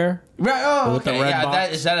tryhards wear. Right. Oh, With the okay. red Yeah. box.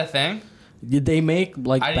 That is that a thing? They make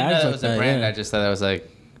like I didn't know bags that like was a that. brand. yeah. I just thought that was like,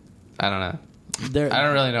 I don't know. They're- I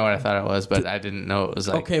don't really know what I thought it was, but I didn't know it was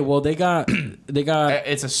like. okay, well they got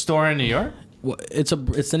It's a store in New York. it's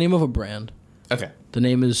the name of a brand. Okay. The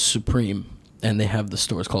name is Supreme, and they have the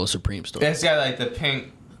store. It's called a Supreme store. It's got like the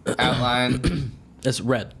pink outline, It's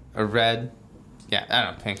red. a red. Yeah, I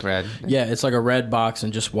don't know, pink, red. Yeah, it's like a red box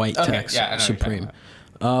and just white Okay, text. yeah, I know what you're talking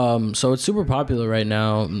Supreme. So it's super popular right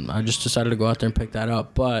now. I just decided to go out there and pick that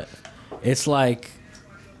up, but it's like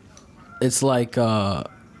It's like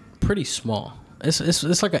pretty small.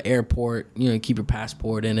 It's like an airport. You know, you keep your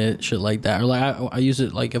passport in it, shit like that. Or like I use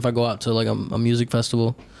it like if I go out to like a music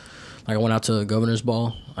festival. Like I went out to the Governor's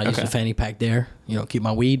Ball. I used the fanny pack there. You know, keep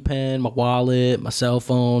my weed pen, my wallet, my cell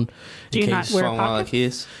phone. Do you not wear pockets?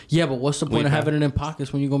 Keys? Yeah, but what's the point of having it in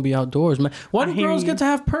pockets when you're gonna be outdoors, man? Why do girls get to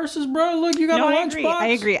have purses, bro? Look, you got a lunchbox. I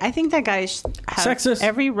agree. I think that guys have Sexist.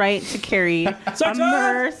 every right to carry a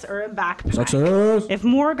purse or a backpack. Sexist. If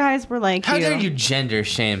more guys were like How dare you gender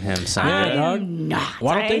shame him, son? Yeah, dog.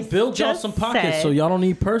 Why don't they build y'all some pockets so y'all don't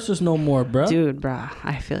need purses no more, bro? Dude, bruh,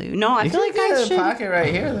 I feel you. No, I You feel like can guys get a should. pocket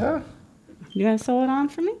right here, though. You gonna sew it on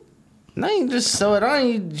for me? No, you can just sew it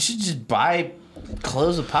on. You should just buy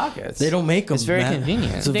clothes with pockets. They don't make them. It's very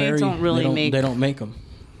convenient. They don't really make- They don't make them.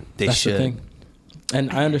 They That's should. the thing.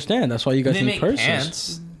 And I understand. That's why you guys They need make purses.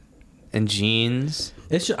 pants and jeans.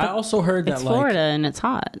 It's just, I also heard that It's like Florida and it's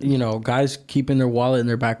hot. you know, guys keeping their wallet in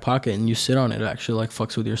their back pocket and you sit on it actually like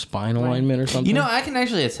fucks with your spine alignment or something. You know, I can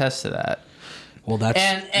actually attest to that. well, that's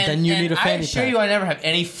And then you need a I fanny assure pack. you, I never have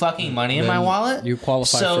any fucking money in my Then wallet. you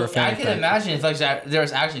qualify so for a fanny I can pack. imagine if like there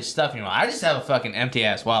was actually stuff in your wallet. I just have a fucking empty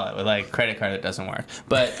ass wallet with like credit card that doesn't work.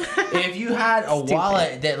 But if you had a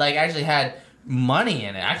wallet that like actually had money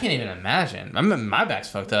in it, I can't even imagine. I mean, my back's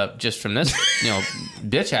fucked up just from this,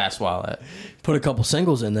 bitch ass wallet. Put a couple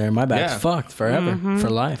singles in there, my back's Yeah. fucked forever for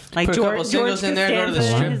life. Like Put a couple George singles in there, go to the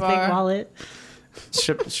Costanza in strip his bar. big wallet.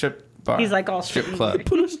 Strip bar. He's like all strip strip club.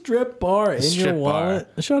 Put a strip bar in Strip your wallet.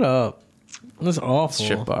 Shut up. That's awful.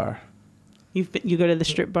 Strip bar. You go to the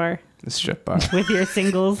strip bar The strip bar. with your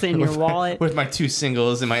singles in your wallet. With my 2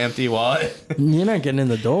 singles in my empty wallet. You're not getting in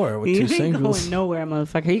the door with You two ain't singles. going nowhere,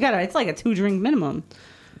 motherfucker. It's like a 2-drink minimum.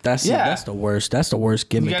 That's the worst. That's the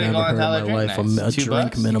worst You gimmick I gotta ever go on heard dollar in my drink life. nights. A $2,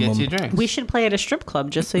 drink you minimum. get 2 drinks. We should play at a strip club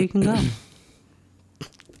just so you can go.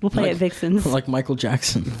 We'll play at Vixen's. Like Michael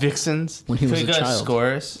Jackson. Vixens. When he was Can we a go to child.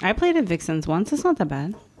 Scores. I played at Vixen's once. It's not that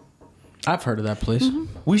bad. I've heard of that place.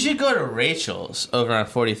 We should go to Rachel's over on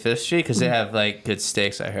 45th Street because they have like good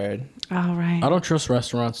steaks. I heard. All right. I don't trust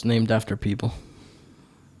restaurants named after people.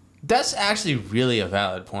 That's actually really a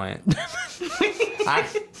valid point.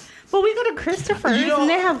 Well, we go to Christopher's You know- and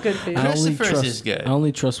they have good food. I only Christopher's trust, is good. I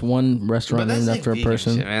only trust one restaurant named like after a vegan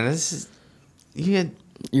person. shit, man. This is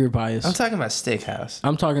You're biased. I'm talking about steakhouse.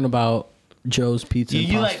 I'm talking about Joe's Pizza and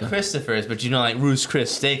You like Pasta. Christopher's, but you don't like Ruth's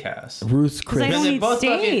Chris Steakhouse. Ruth's I Chris. don't they eat both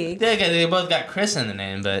steak. they both got Chris in the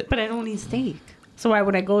name, but But I don't eat steak. So why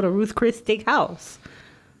would I go to Ruth Chris Steakhouse?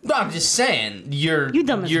 no, I'm just saying you're You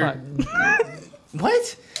dumb as fuck.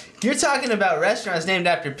 What? You're talking about restaurants named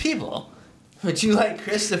after people, but you like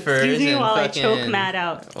Christopher's Excuse me and while I fucking choke Matt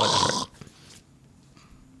out. whatever.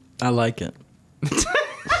 I like it.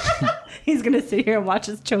 He's going to sit here and watch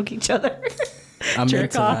us choke each other. I'm Jerk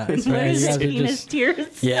into off. that. What Man, is you guys it? are Penis just,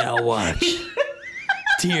 tears? yeah, I'll watch.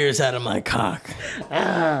 Tears out of my cock.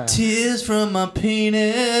 Tears from my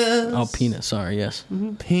penis. Oh, penis. Sorry, yes.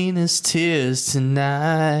 Penis tears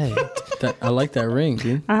tonight. I like that ring,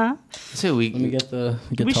 dude. Uh-huh. So Let me get the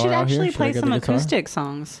guitar We should out here. actually Should I play get some the guitar? acoustic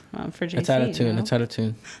songs for JC. It's out of tune. you know? It's out of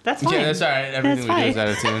tune. That's fine. Yeah, that's all right. Everything That's we do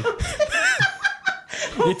is fine. out of tune.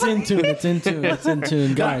 It's in tune. It's in tune. It's in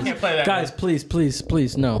tune, guys. can't play that, Guys, please,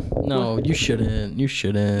 please, no, you shouldn't. You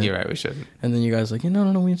shouldn't. You're right. We shouldn't. And then you guys like,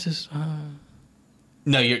 no, we just.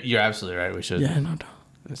 No, you're absolutely right. We should. Yeah, no.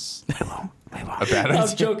 It's a bad I'm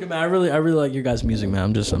idea. joking, man. I really like your guys' music, man.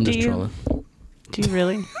 I'm just you? trolling. Do you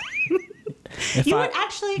really? If You I- would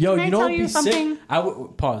actually. Yo, can you I know tell what'd you be something? sick? I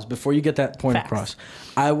would pause before you get that point Facts. across.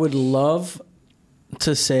 I would love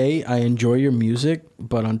to say I enjoy your music,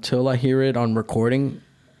 but until I hear it on recording,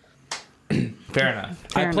 Fair enough.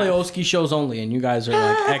 Fair I play enough. Oski shows only, and you guys are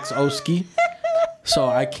like ex Oski, so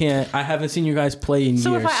I can't. I haven't seen you guys play in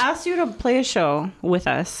So years. if I asked you to play a show with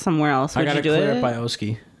us somewhere else, I would gotta you do clear it? it by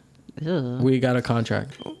Oski. Ugh. We got a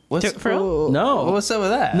contract. What's For real? No. What's up with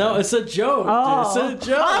that? No, it's a joke. Oh. It's a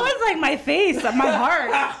joke. I was like my face, my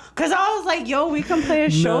heart, because I was like, "Yo, we can play a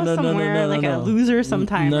show somewhere, like a loser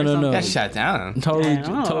sometime." No, or no, no. something. Got shut down. Totally, I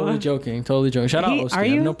know. totally joking. Totally joking. Shout out He- Oski. are I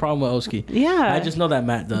have you? no problem with Oski. Yeah. I just know that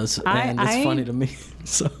Matt does, and it's I- funny to me.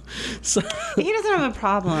 So He doesn't have a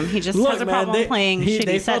problem. He just Look, has a man, problem playing they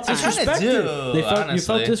shitty felt sets. I kinda disrespected. do, You felt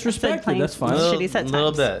honestly. disrespected. playing That's fine. shitty set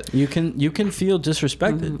little times. bit. You can feel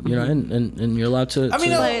disrespected, you know, and you're allowed to. I mean,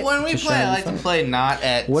 to- when we to play, share I the like to fun. play not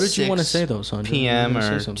at What did you want to 6 say though, Sandra? p.m. You wanna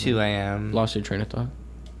say or something? 2 a.m. Lost your train of thought.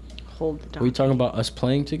 Hold the Were you dog. talking about us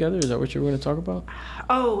playing together? Is that what you were going to talk about?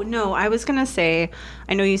 Oh no, I was gonna say.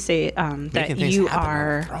 I know you say that Making things you happen on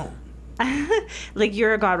are. the throne. like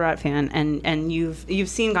you're a God Rot fan, and you've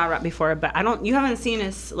seen God Rot before, but you haven't seen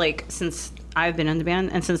us like since I've been in the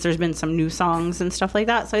band, and since there's been some new songs and stuff like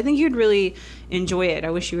that. So I think you'd really enjoy it. I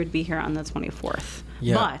wish you would be here on the 24th.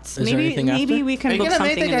 Yeah. But Is there anything maybe after? we can Are you book gonna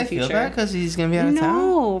make something the in guy the feel future. bad because he's gonna be out of town?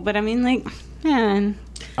 No, but I mean, like, man.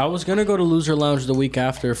 I was gonna go to Loser Lounge the week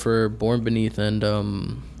after for Born Beneath and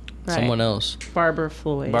someone else. Barbara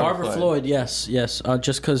Floyd. Barbara Floyd, yes.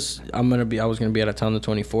 Just because I was gonna be out of town the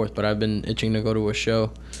 24th, but I've been itching to go to a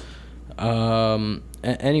show.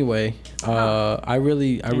 Anyway, I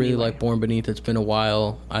really like Born Beneath. It's been a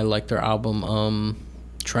while. I like their album,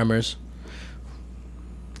 Tremors.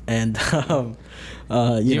 And Do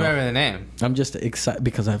you remember the name? I'm just excited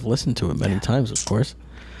because I've listened to it many times, of course.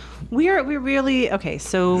 We're really okay.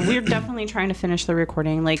 So we're definitely trying to finish the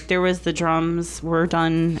recording. Like there was the drums were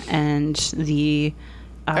done and the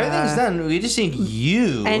Everything's done. We just need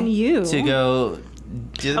you to go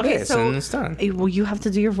do the bass, and it's done. Well, you have to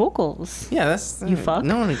do your vocals. Yeah, that's You fuck.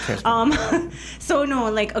 No one cares. So no,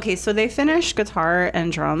 like okay, so they finished guitar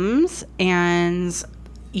and drums, and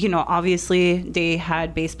you know, obviously they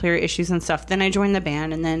had bass player issues and stuff. Then I joined the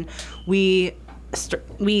band, and then I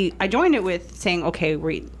joined it with saying, okay,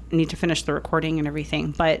 we need to finish the recording and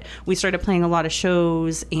everything. But we started playing a lot of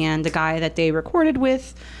shows, and the guy that they recorded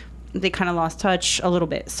with, they kind of lost touch a little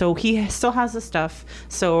bit. So he still has the stuff.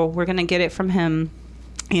 So we're gonna get it from him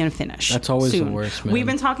and finish. That's always soon. the worst, man. We've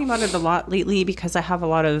been talking about it a lot lately because I have a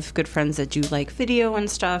lot of good friends that do like video and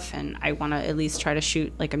stuff, and I want to at least try to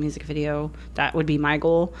shoot like a music video. That would be my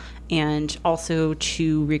goal, and also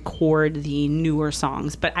to record the newer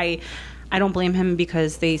songs. But I don't blame him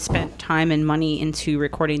because they spent time and money into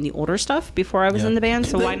recording the older stuff before I was in the band,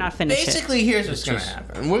 so why not finish it? Basically, here's what's going to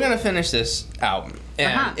happen. We're going to finish this album,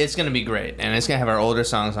 and it's going to be great. And it's going to have our older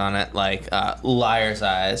songs on it, like Liar's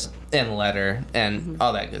Eyes and Letter and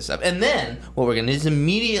all that good stuff. And then what we're going to do is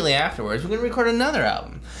immediately afterwards, we're going to record another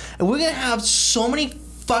album. And we're going to have so many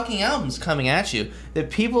fucking albums coming at you that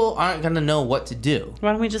people aren't going to know what to do.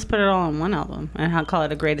 Why don't we just put it all on one album and call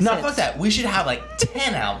it a greatest No, hits? fuck that. We should have like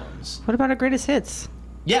 10 albums. What about a greatest hits?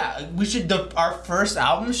 Yeah, we should. Our first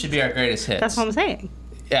album should be our greatest hits. That's what I'm saying.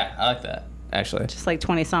 Yeah, I like that. Actually, Just like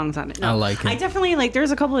 20 songs on it. I like it. I definitely like.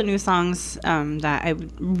 There's a couple of new songs that I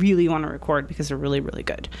really want to record because they're really, really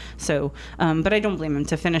good. So, but I don't blame him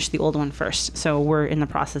to finish the old one first. So we're in the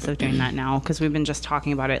process of doing that now because we've been just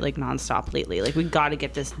talking about it like nonstop lately. Like we got to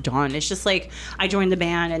get this done. It's just like I joined the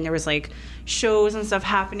band and there was like shows and stuff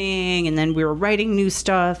happening, and then we were writing new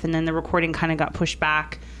stuff, and then the recording kind of got pushed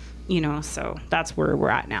back. You know, so that's where we're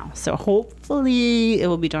at now. So hopefully it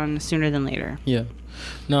will be done sooner than later. Yeah.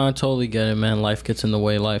 No, I totally get it, man. Life gets in the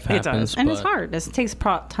way. Life happens. It does, and but it's hard. It takes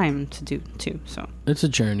time to do too. So it's a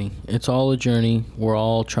journey. It's all a journey. We're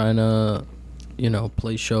all trying to,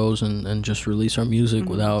 play shows and just release our music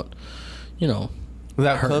without,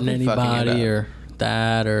 without hurting COVID fucking it anybody up. or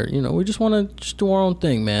that, or we just want to just do our own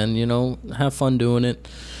thing, man. Have fun doing it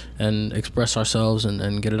and express ourselves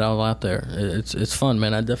and get it all out there. It's fun,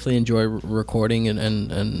 man. I definitely enjoy recording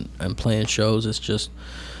and playing shows. It's just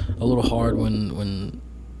a little hard when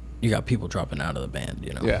you got people dropping out of the band,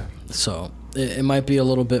 Yeah. So it might be a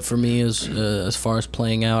little bit for me as far as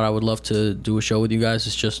playing out. I would love to do a show with you guys.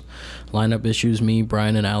 It's just lineup issues. Me,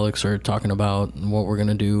 Brian, and Alex are talking about what we're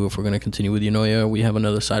gonna do if we're gonna continue with Eunoia. We have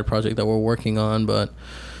another side project that we're working on, but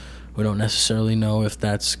we don't necessarily know if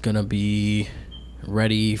that's gonna be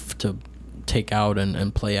ready to take out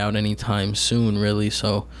and play out anytime soon, really.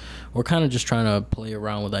 So we're kind of just trying to play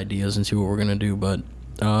around with ideas and see what we're gonna do. But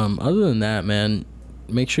other than that, man,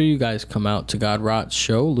 make sure you guys come out to God Rot's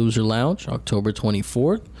show, Loser Lounge, October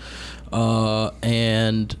 24th.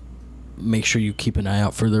 And make sure you keep an eye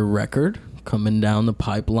out for their record coming down the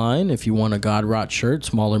pipeline. If you want a God Rot shirt,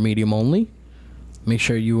 small or medium only, make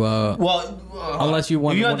sure you unless you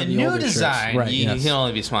want if you one want of the the new older shirts. design, Right, you yes. can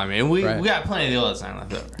only be small. And we Right. got plenty of the old design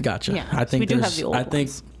left over. Gotcha. Yeah, I think we do have there's the old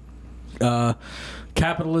ones.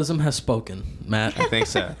 capitalism has spoken, Matt. I think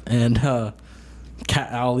so. And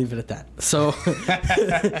I'll leave it at that. So,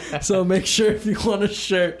 so make sure if you want a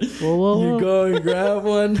shirt, you go and grab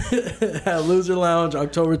one at Loser Lounge,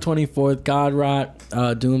 October 24th. God Rot,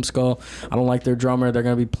 Doomskull. I don't like their drummer. They're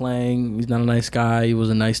gonna be playing. He's not a nice guy. He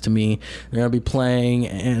wasn't nice to me. They're gonna be playing,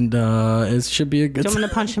 and it should be a good. do you want me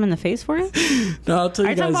to punch him in the face for you? No, I'll tell Are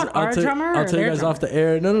you you talking guys. about our drummer I'll or tell you their guys drummer? off the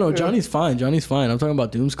air. No. Johnny's fine. Johnny's fine. I'm talking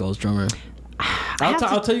about Doomskull's drummer.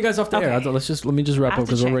 I'll tell you guys off the air. Okay. Let me just wrap I have up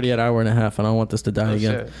to because we're check. already at an hour and a half. I don't want this to die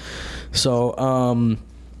again. Shit. So,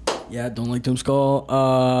 Yeah, don't like Doom Skull.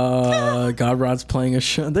 God Rod's playing a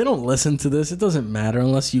show. They don't listen to this. It doesn't matter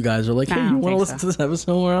unless you guys are like, I hey, you don't want to think listen so. to this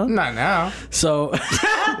episode we're on? Not now. So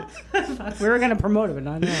We were gonna promote it, but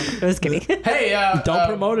not now. I was kidding. Hey, Don't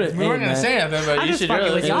promote it. We weren't Hey, gonna man. say anything, but I'm you just should fucking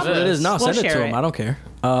really with listen y'all. to It this. is. No, We'll send it share to him. it. I don't care.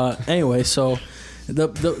 Anyway, so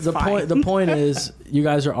the point is, you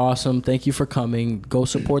guys are awesome. Thank you for coming. Go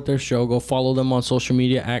support their show. Go follow them on social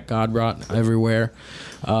media at Godrot everywhere.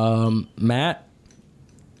 Matt,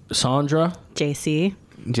 Sandra, JC.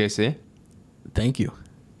 JC, thank you.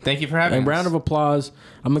 thank you for having And us. round of applause.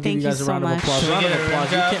 I'm gonna give Thank you guys you a so round much. of applause. Can we Round of get a rim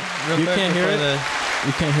applause. job real You quick can't hear before it.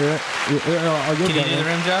 You can't hear it. You'll Can you get do it. the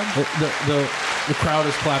rim job? The crowd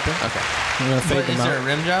is clapping. Okay. I'm gonna fade But them is there a out.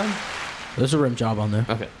 rim job? There's a rim job on there.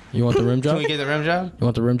 Okay. You want the rim Can job? we get the rim job? You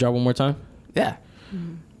want the rim job one more time? Yeah.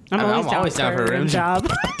 I'm always down for a rim job.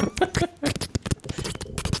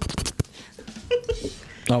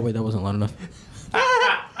 Oh wait, that wasn't loud enough.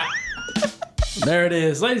 There it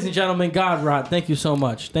is, ladies and gentlemen. God Rot, thank you so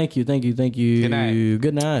much. Thank you. Good night.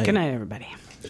 Good night. Good night, everybody.